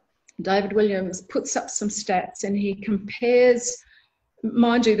 David Williams puts up some stats, and he compares,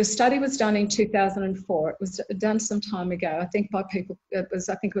 mind you, the study was done in 2004. It was done some time ago, I think by people, I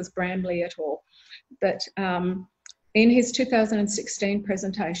think it was Bramley et al. But in his 2016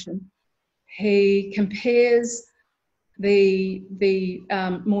 presentation, he compares the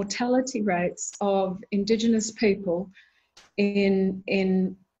mortality rates of Indigenous people in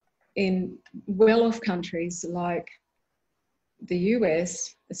well-off countries like the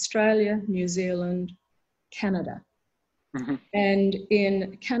US, Australia, New Zealand, Canada. Mm-hmm. And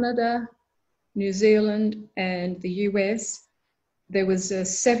in Canada, New Zealand, and the US, there was a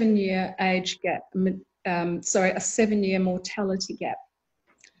 7-year age gap, a 7-year mortality gap,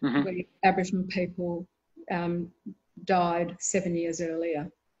 mm-hmm. where Aboriginal people died 7 years earlier.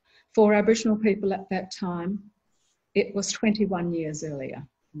 For Aboriginal people at that time, it was 21 years earlier.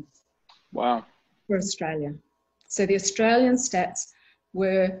 Wow. For Australia. So the Australian stats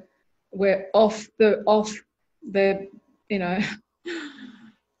were off the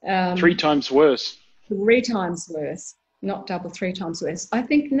 3 times worse. 3 times worse, not double, 3 times worse. I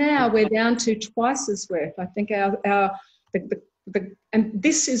think now we're down to twice as worse. I think and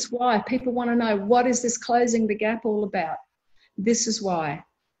this is why people want to know, what is this closing the gap all about? This is why.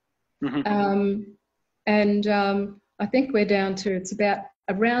 Mm-hmm. I think we're down to, it's about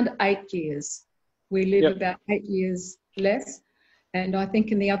around 8 years. We live about 8 years less. And I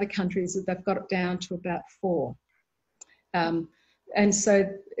think in the other countries they've got it down to about 4. And so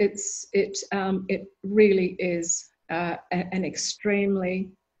it really is an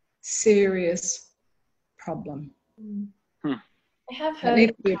extremely serious problem. I have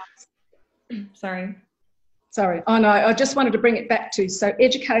heard. Sorry. Oh no, I just wanted to bring it back to, so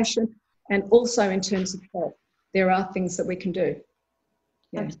education, and also in terms of health, there are things that we can do.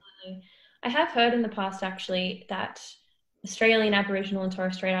 Yeah. Absolutely. I have heard in the past actually that Australian Aboriginal and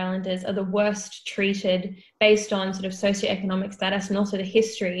Torres Strait Islanders are the worst treated based on sort of socioeconomic status and also the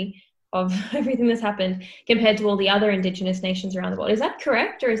history of everything that's happened compared to all the other Indigenous nations around the world. Is that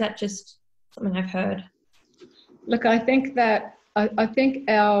correct, or is that just something I've heard? Look, I think that I think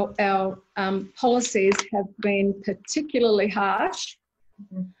our policies have been particularly harsh,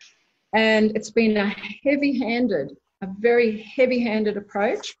 and it's been a very heavy-handed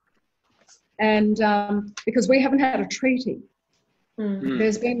approach. And because we haven't had a treaty,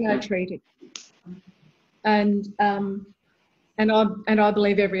 there's been no treaty, and I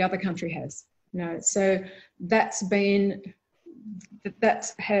believe every other country has. So that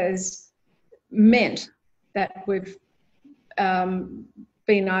has meant that we've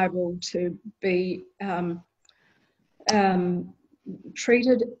been able to be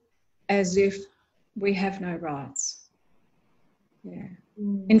treated as if we have no rights. Yeah.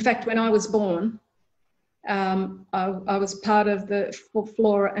 In fact, when I was born, I was part of the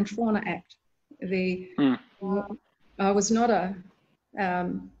Flora and Fauna Act. I was not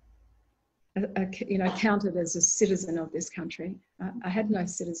counted as a citizen of this country. I had no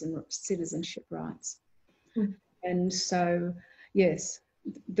citizenship rights. And so, yes,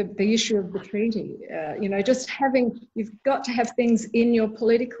 the issue of the treaty, you've got to have things in your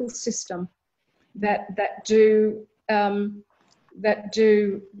political system that do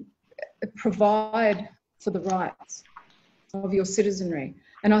provide for the rights of your citizenry.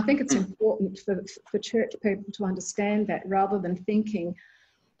 And I think it's important for church people to understand that, rather than thinking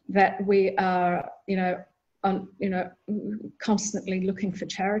that we are, constantly looking for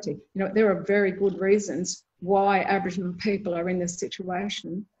charity. There are very good reasons why Aboriginal people are in the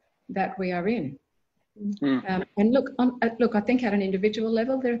situation that we are in. And look, I think at an individual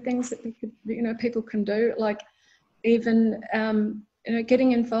level, there are things that people can do, like even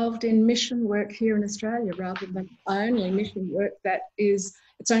getting involved in mission work here in Australia, rather than only mission work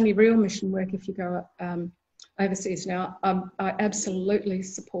it's only real mission work if you go overseas. Now, I absolutely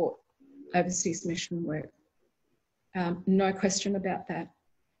support overseas mission work. No question about that.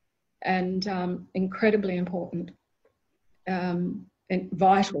 And incredibly important and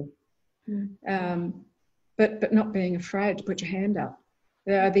vital. But not being afraid to put your hand up.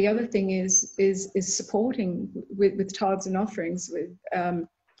 The other thing is supporting with tithes and offerings. With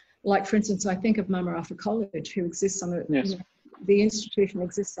like, for instance, I think of Mamarafa College, who exists on the institution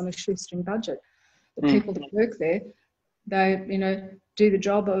exists on a shoestring budget. The people that work there, they do the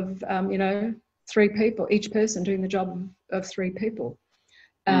job of 3 people, each person doing the job of 3 people.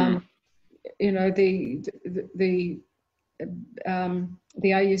 The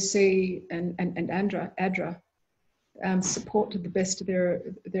AUC and ADRA support to the best of their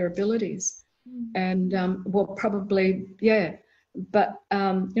abilities, and but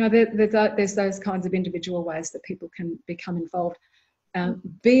there's those kinds of individual ways that people can become involved,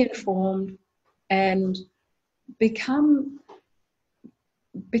 be informed, and become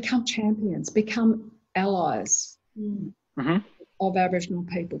champions, become allies of Aboriginal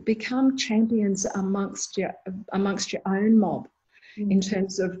people, become champions amongst your own mob, in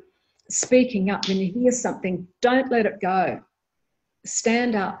terms of speaking up when you hear something. Don't let it go.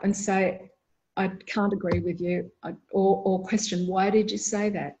 Stand up and say, I can't agree with you, or question, why did you say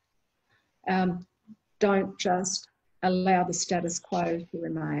that? Don't just allow the status quo to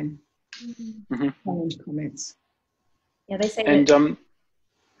remain. Challenge comments. Yeah, they say and that,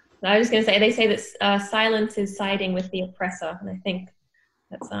 I was going to say, they say that silence is siding with the oppressor, and I think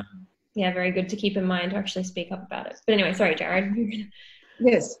that's very good to keep in mind, to actually speak up about it. But anyway, sorry, Jared.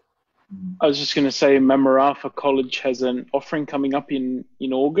 Yes. I was just going to say, Mamarafa College has an offering coming up in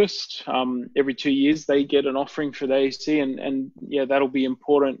August. Every 2 years they get an offering for the AUC, and that'll be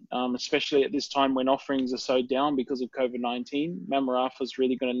important, especially at this time when offerings are so down because of COVID-19. Mamarafa is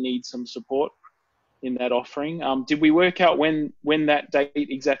really going to need some support in that offering. Did we work out when that date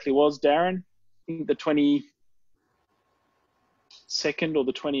exactly was, Darren? I think the 22nd or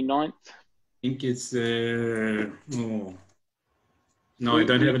the 29th? I think it's no, I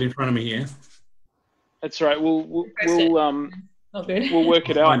don't have it in front of me here. That's right. We'll work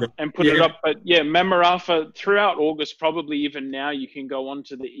it out and put it up. But yeah, Mamarafa throughout August, probably even now, you can go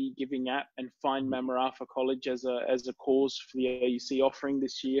onto the e-giving app and find Mamarafa College as a cause for the AUC offering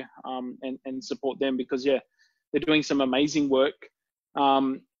this year, and support them, because they're doing some amazing work.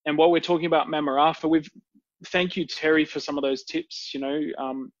 And while we're talking about Mamarafa, thank you, Terry, for some of those tips.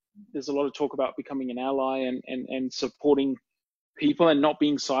 There's a lot of talk about becoming an ally and supporting people and not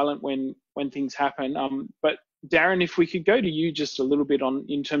being silent when things happen. But Darren, if we could go to you just a little bit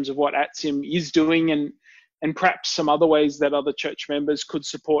in terms of what ATSIM is doing, and perhaps some other ways that other church members could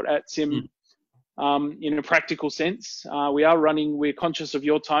support ATSIM in a practical sense. We're conscious of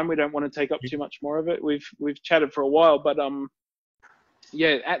your time. We don't want to take up too much more of it. We've chatted for a while, but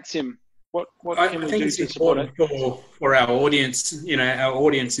yeah, ATSIM, what can we do to support it? For our audience, our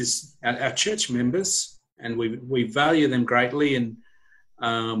audience is our church members, and we value them greatly, and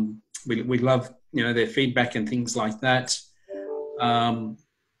we love their feedback and things like that.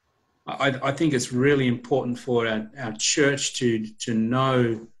 I think it's really important for our church to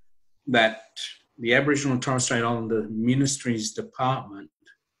know that the Aboriginal and Torres Strait Islander Ministries Department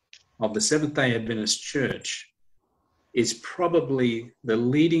of the Seventh-day Adventist Church is probably the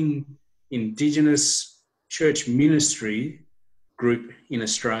leading Indigenous church ministry group in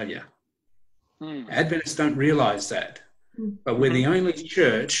Australia. Adventists don't realise that, but we're the only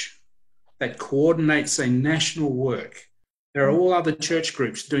church that coordinates a national work. There are all other church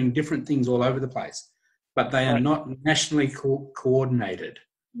groups doing different things all over the place, but they are not nationally coordinated.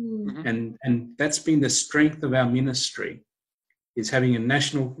 And that's been the strength of our ministry, is having a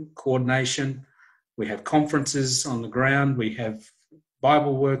national coordination. We have conferences on the ground. We have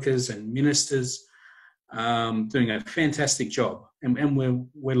Bible workers and ministers doing a fantastic job, and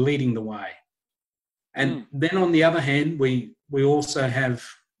we're leading the way. And then on the other hand, we also have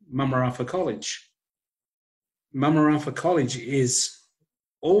Mumarafa College. Mumarafa College is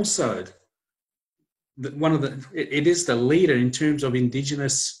also it is the leader in terms of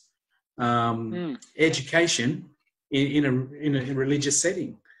Indigenous education in a religious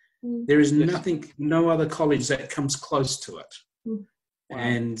setting. There is no other college that comes close to it. Wow.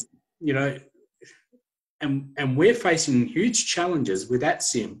 And and we're facing huge challenges with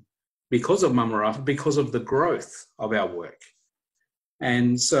ATSIM because of Mumarafa, because of the growth of our work.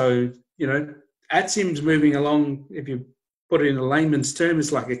 And so, ATSIM's moving along. If you put it in a layman's term,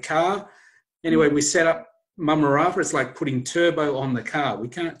 it's like a car. Anyway, we set up Mumarafa. It's like putting turbo on the car. We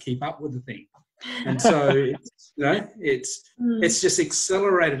can't keep up with the thing. And so, it's just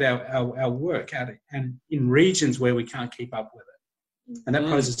accelerated our work out and in regions where we can't keep up with it. And that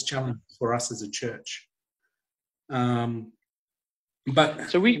poses challenges for us as a church. But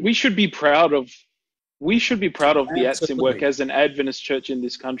so we should be proud of the ATSIM work as an Adventist church in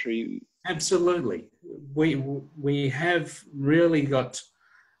this country. Absolutely. We have really got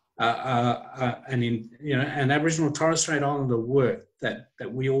an Aboriginal and Torres Strait Islander work that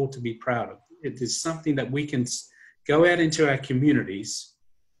we ought to be proud of. It is something that we can go out into our communities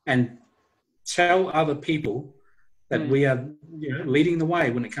and tell other people that we are leading the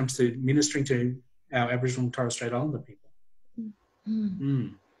way when it comes to ministering to our Aboriginal and Torres Strait Islander people.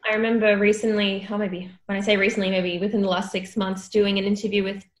 I remember recently, or maybe when I say recently, maybe within the last 6 months, doing an interview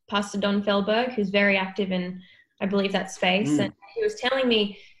with Pastor Don Felberg, who's very active in, I believe, that space. And he was telling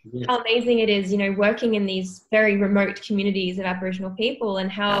me how amazing it is, working in these very remote communities of Aboriginal people and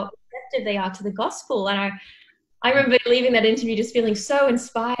how receptive they are to the gospel. And I remember leaving that interview just feeling so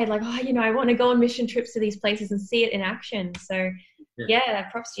inspired, like, I want to go on mission trips to these places and see it in action. So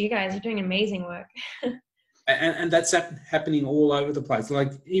props to you guys. You're doing amazing work. And that's happening all over the place.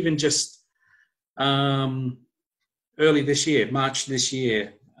 Like even just early this year, March this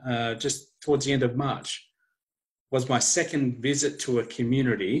year, just towards the end of March, was my second visit to a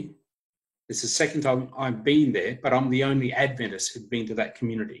community. It's the second time I've been there, but I'm the only Adventist who'd been to that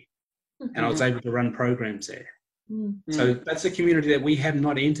community. And I was able to run programs there. So that's a community that we have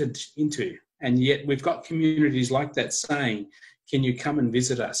not entered into. And yet we've got communities like that saying, can you come and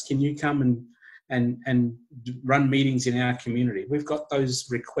visit us? Can you come and run meetings in our community? We've got those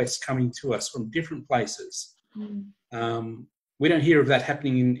requests coming to us from different places. We don't hear of that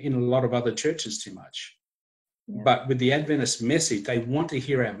happening in a lot of other churches too much. But with the Adventist message, they want to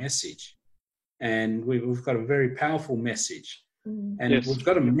hear our message. And we've got a very powerful message. And we've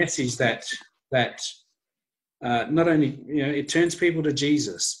got a message that not only, it turns people to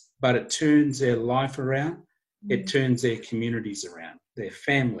Jesus, but it turns their life around. It turns their communities around, their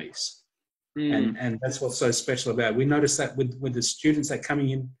families. And that's what's so special about it. We notice that with the students that are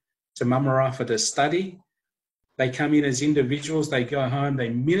coming in to Mumarafa to study, they come in as individuals, they go home, they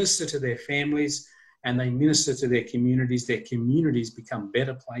minister to their families, and they minister to their communities. Their communities become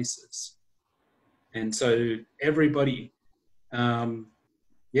better places. And so everybody,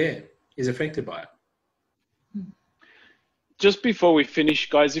 is affected by it. Just before we finish,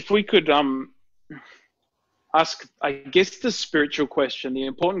 guys, if we could ask, I guess, the spiritual question, the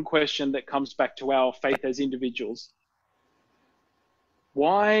important question that comes back to our faith as individuals.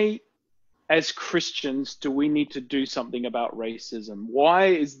 Why, as Christians, do we need to do something about racism? Why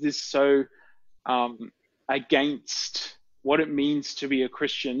is this so against what it means to be a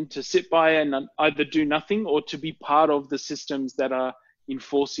Christian, to sit by and either do nothing or to be part of the systems that are,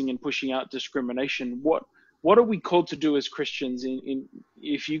 enforcing and pushing out discrimination. What are we called to do as Christians?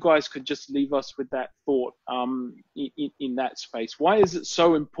 If you guys could just leave us with that thought in that space. Why is it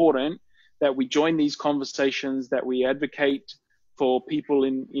so important that we join these conversations, that we advocate for people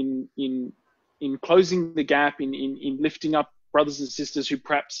in closing the gap, in lifting up brothers and sisters who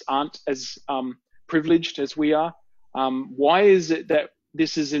perhaps aren't as privileged as we are? Why is it that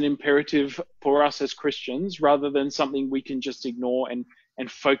this is an imperative for us as Christians rather than something we can just ignore and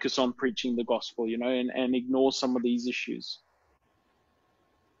focus on preaching the gospel, and ignore some of these issues?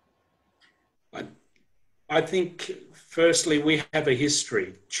 I think, firstly, we have a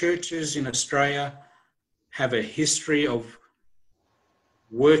history. Churches in Australia have a history of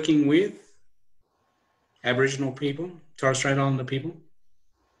working with Aboriginal people, Torres Strait Islander people,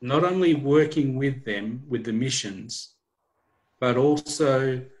 not only working with them, with the missions, but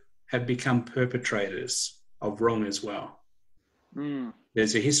also have become perpetrators of wrong as well.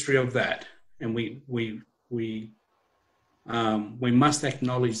 There's a history of that, and we must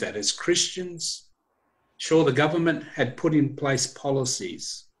acknowledge that as Christians. Sure, the government had put in place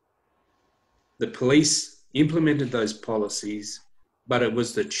policies. The police implemented those policies, but it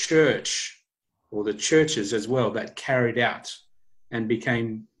was the church, or the churches as well, that carried out and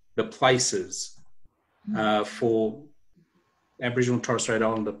became the places for Aboriginal and Torres Strait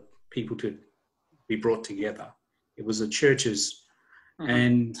Islander people to be brought together. It was the churches,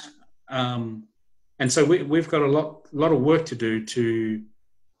 and so we've got a lot of work to do to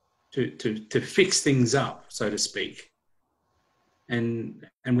fix things up, so to speak, and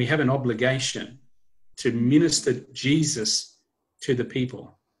we have an obligation to minister Jesus to the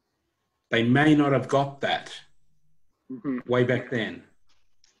people. They may not have got that way back then,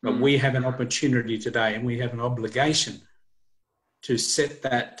 but we have an opportunity today, and we have an obligation to set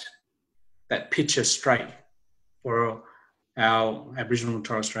that picture straight for our Aboriginal and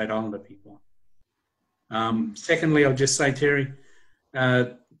Torres Strait Islander people. Secondly, I'll just say, Terry,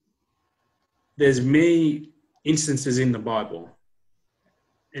 there's many instances in the Bible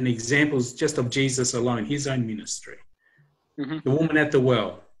and examples just of Jesus alone, his own ministry. The woman at the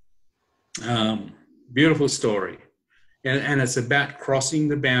well, beautiful story. And it's about crossing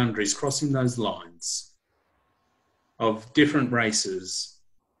the boundaries, crossing those lines of different races,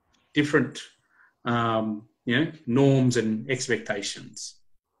 different norms and expectations.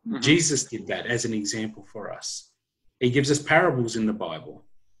 Jesus did that as an example for us. He gives us parables in the Bible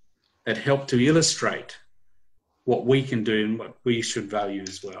that help to illustrate what we can do and what we should value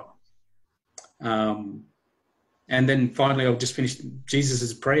as well. And then finally, I'll just finish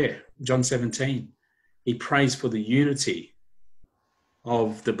Jesus' prayer, John 17. He prays for the unity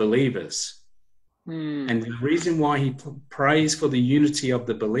of the believers. And the reason why he prays for the unity of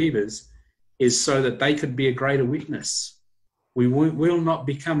the believers is so that they could be a greater witness. We will not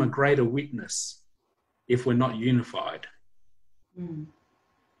become a greater witness if we're not unified.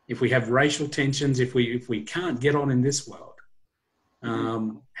 If we have racial tensions, if we can't get on in this world,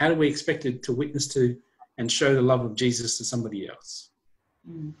 how do we expect it to witness to and show the love of Jesus to somebody else?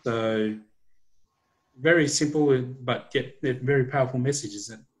 So very simple, but yet very powerful messages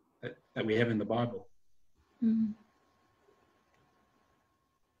that we have in the Bible.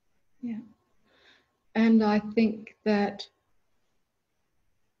 Yeah. And I think that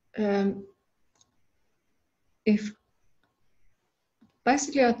I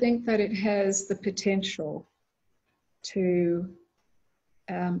think that it has the potential to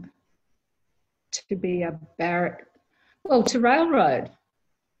be a barrier, to railroad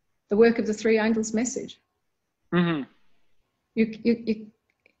the work of the three angels' message. We've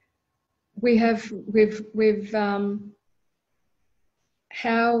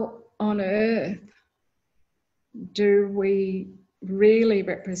how on earth do we really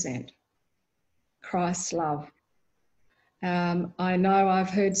represent Christ's love? I know I've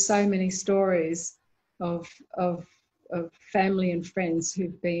heard so many stories of family and friends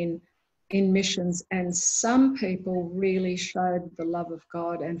who've been in missions, and some people really showed the love of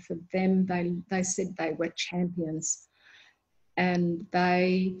God, and for them they said they were champions, and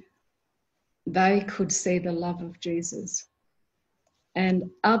they could see the love of Jesus.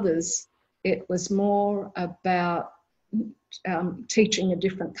 And others, it was more about teaching a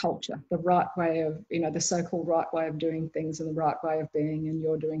different culture, the right way of, the so-called right way of doing things and the right way of being, and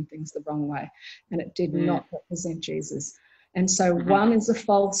you're doing things the wrong way. And it did not represent Jesus. And so one is a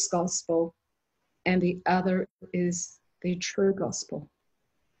false gospel and the other is the true gospel.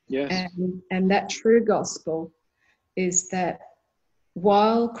 Yes. And that true gospel is that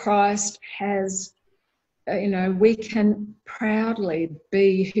while Christ has, we can proudly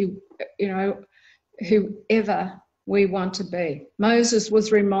be whoever we want to be. Moses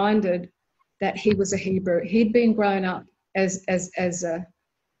was reminded that he was a Hebrew. He'd been grown up as an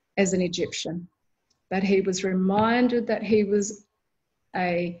Egyptian, but he was reminded that he was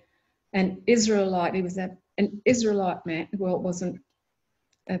an Israelite. He was an Israelite man. Well, it wasn't.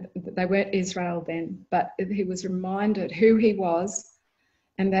 They weren't Israel then, but he was reminded who he was,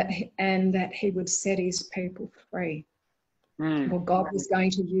 and that he would set his people free. Well, God was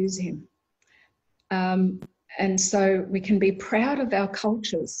going to use him. And so we can be proud of our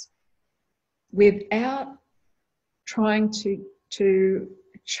cultures without trying to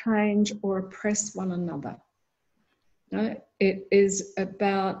change or oppress one another. No, it is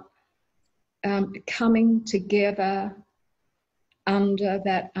about coming together under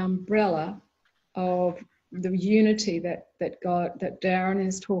that umbrella of the unity that Darren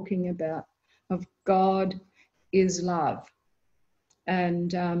is talking about, of God is love,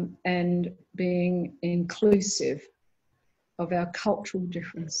 and being inclusive of our cultural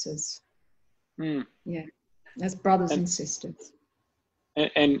differences. Yeah, as brothers and sisters.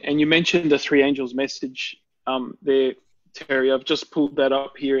 And you mentioned the three angels message there, Terry. I've just pulled that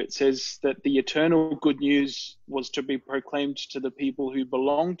up here. It says that the eternal good news was to be proclaimed to the people who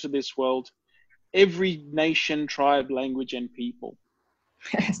belong to this world, every nation, tribe, language, and people.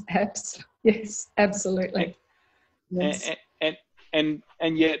 Yes, absolutely. Yes. And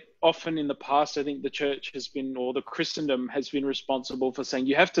yet often in the past, I think the church has been, or the Christendom has been responsible for saying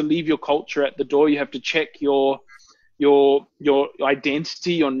you have to leave your culture at the door. You have to check your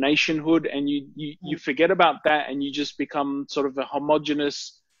identity, your nationhood, and you forget about that, and you just become sort of a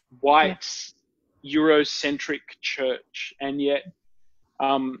homogenous, white, Eurocentric church. And yet,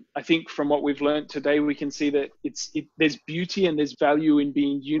 I think from what we've learned today, we can see that there's beauty and there's value in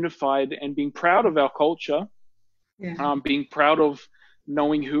being unified and being proud of our culture. Being proud of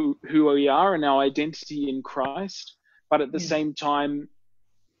knowing who we are and our identity in Christ, but at the same time,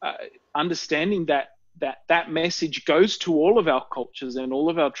 understanding that message goes to all of our cultures and all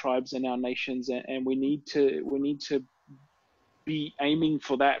of our tribes and our nations, and we need to be aiming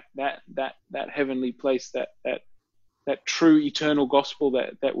for that heavenly place, that true eternal gospel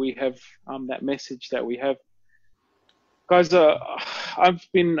that we have, that message that we have. Guys,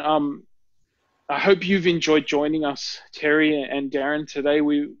 I hope you've enjoyed joining us, Terry and Darren, today.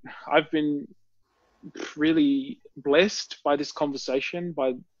 I've been really blessed by this conversation,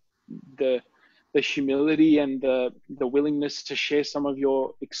 by the humility and the willingness to share some of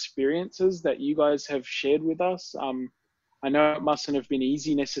your experiences that you guys have shared with us. I know it mustn't have been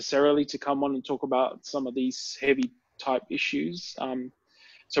easy necessarily to come on and talk about some of these heavy type issues.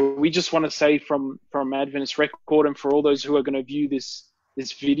 So we just want to say from Adventist Record, and for all those who are going to view this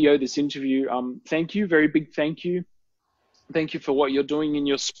video, this interview, thank you, very big thank you. Thank you for what you're doing in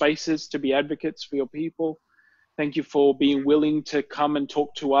your spaces to be advocates for your people. Thank you for being willing to come and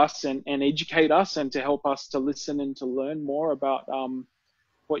talk to us and educate us, and to help us to listen and to learn more about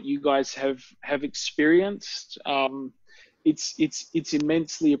what you guys have experienced. It's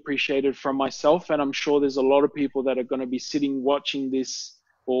immensely appreciated from myself, and I'm sure there's a lot of people that are going to be sitting watching this,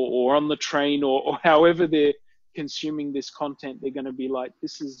 or on the train, or however they're consuming this content. They're going to be like,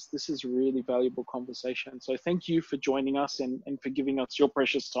 this is a really valuable conversation. So thank you for joining us and for giving us your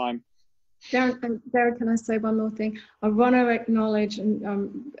precious time. Darren, can I say one more thing? I want to acknowledge, and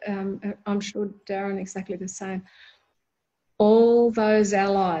I'm sure Darren exactly the same, all those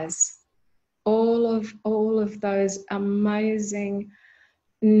allies, all of those amazing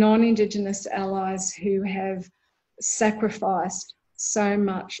non-Indigenous allies who have sacrificed so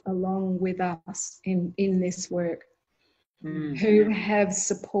much along with us in this work, who have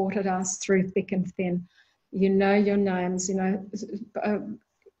supported us through thick and thin. You know your names.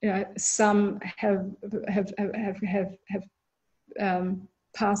 Some have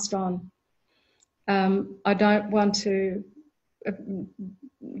passed on. I don't want to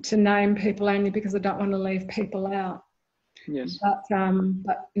name people, only because I don't want to leave people out. Yes.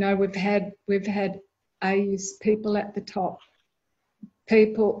 But we've had AU's people at the top,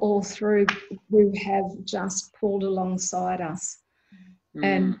 people all through who have just pulled alongside us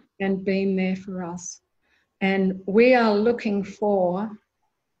and been there for us. And we are looking for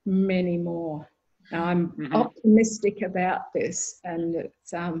many more. Now, I'm optimistic about this, and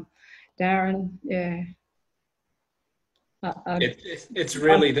it's Darren, yeah. It's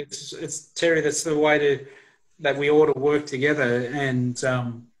really, it's Terry, that's the way that we ought to work together, and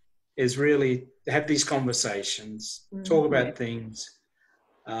is really have these conversations, talk about things.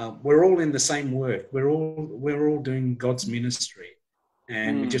 We're all in the same work. We're all doing God's ministry,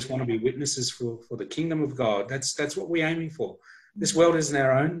 and we just want to be witnesses for the kingdom of God. That's what we're aiming for. This world isn't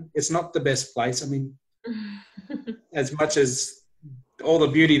our own. It's not the best place. I mean, as much as all the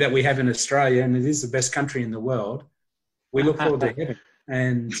beauty that we have in Australia, and it is the best country in the world, we look forward to heaven.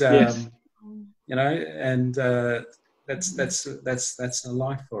 And Yes. you know, and that's a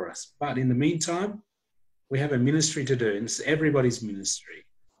life for us. But in the meantime, we have a ministry to do, and it's everybody's ministry.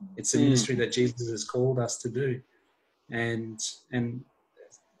 It's a ministry that Jesus has called us to do, and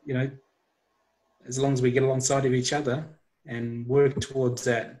you know, as long as we get alongside of each other and work towards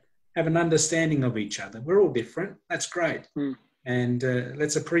that, have an understanding of each other. We're all different. That's great, and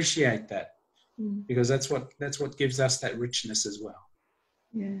let's appreciate that, because that's what gives us that richness as well.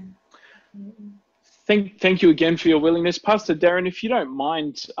 Yeah. Thank you again for your willingness. Pastor Darren, if you don't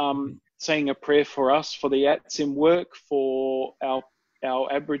mind saying a prayer for us, for the ATSIM work, for our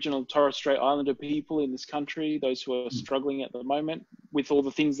Aboriginal and Torres Strait Islander people in this country, those who are struggling at the moment with all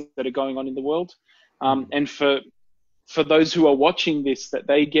the things that are going on in the world, and for those who are watching this, that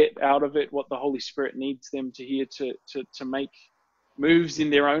they get out of it what the Holy Spirit needs them to hear to make moves in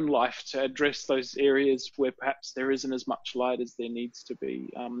their own life to address those areas where perhaps there isn't as much light as there needs to be.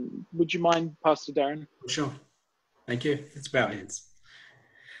 Would you mind, Pastor Darren? Sure. Thank you. Let's bow our heads.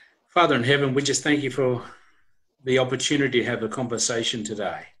 Father in heaven, we just thank you for the opportunity to have a conversation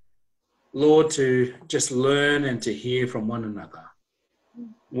today. Lord, to just learn and to hear from one another.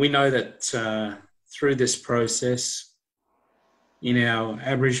 We know that through this process, in our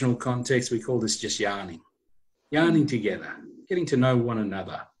Aboriginal context, we call this just yarning together, getting to know one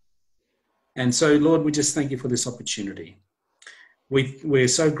another. And so, Lord, we just thank you for this opportunity. We're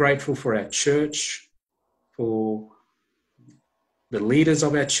so grateful for our church, for the leaders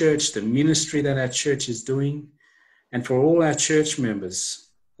of our church, the ministry that our church is doing, and for all our church members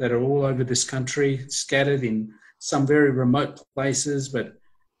that are all over this country, scattered in some very remote places, but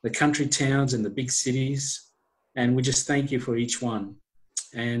the country towns and the big cities. And we just thank you for each one.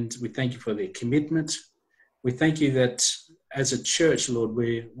 And we thank you for their commitment. We thank you that as a church, Lord,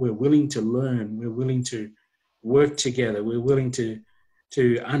 we're willing to learn. We're willing to work together. We're willing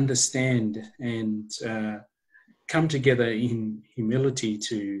to understand and come together in humility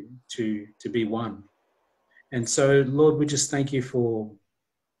to be one. And so, Lord, we just thank you for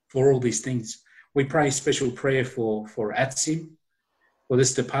all these things. We pray a special prayer for ATSIM, for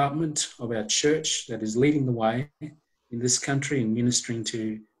this department of our church that is leading the way in this country and ministering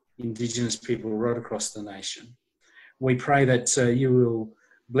to Indigenous people right across the nation. We pray that you will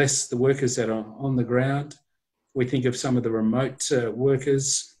bless the workers that are on the ground. We think of some of the remote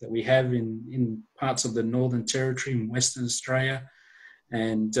workers that we have in parts of the Northern Territory in Western Australia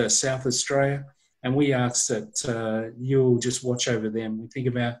and South Australia. And we ask that you'll just watch over them. We think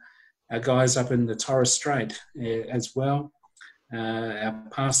about our guys up in the Torres Strait as well. Our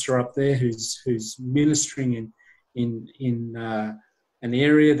pastor up there who's ministering in an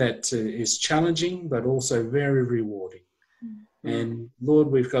area that is challenging but also very rewarding. And Lord,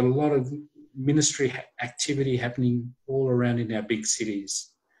 we've got a lot of ministry activity happening all around in our big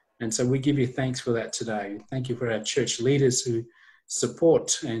cities. And so we give you thanks for that today. Thank you for our church leaders who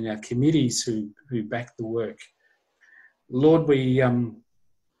support and our committees who back the work. Lord, we're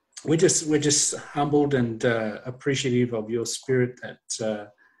just humbled and appreciative of your spirit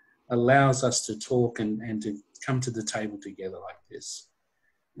that allows us to talk and to come to the table together like this.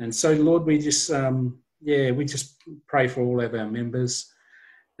 And so, Lord, we just pray for all of our members,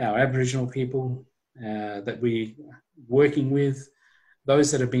 our Aboriginal people that we working with,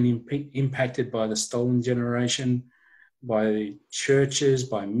 those that have been impacted by the stolen generation, by churches,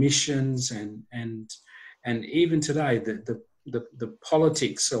 by missions, and even today the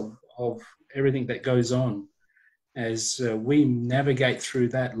politics of everything that goes on. As we navigate through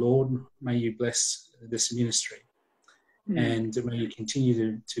that, Lord, may you bless this ministry. And may you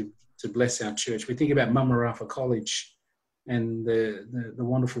continue to bless our church. We think about Mama College and the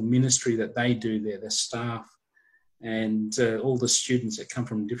wonderful ministry that they do there, their staff, and all the students that come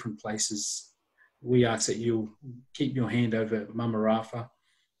from different places. We ask that you'll keep your hand over Mama Rafa.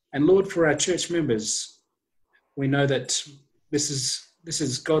 And Lord, for our church members, we know that this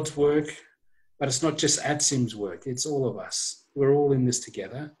is God's work, but it's not just ATSIM's work, it's all of us. We're all in this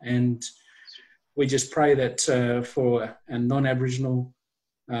together. And we just pray that for our non-Aboriginal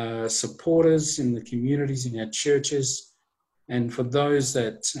supporters in the communities, in our churches, and for those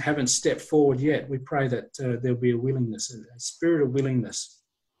that haven't stepped forward yet, we pray that there'll be a willingness, a spirit of willingness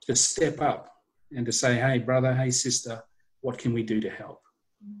to step up and to say, hey, brother, hey, sister, what can we do to help?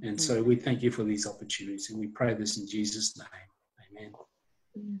 And so we thank you for these opportunities, and we pray this in Jesus' name. Amen.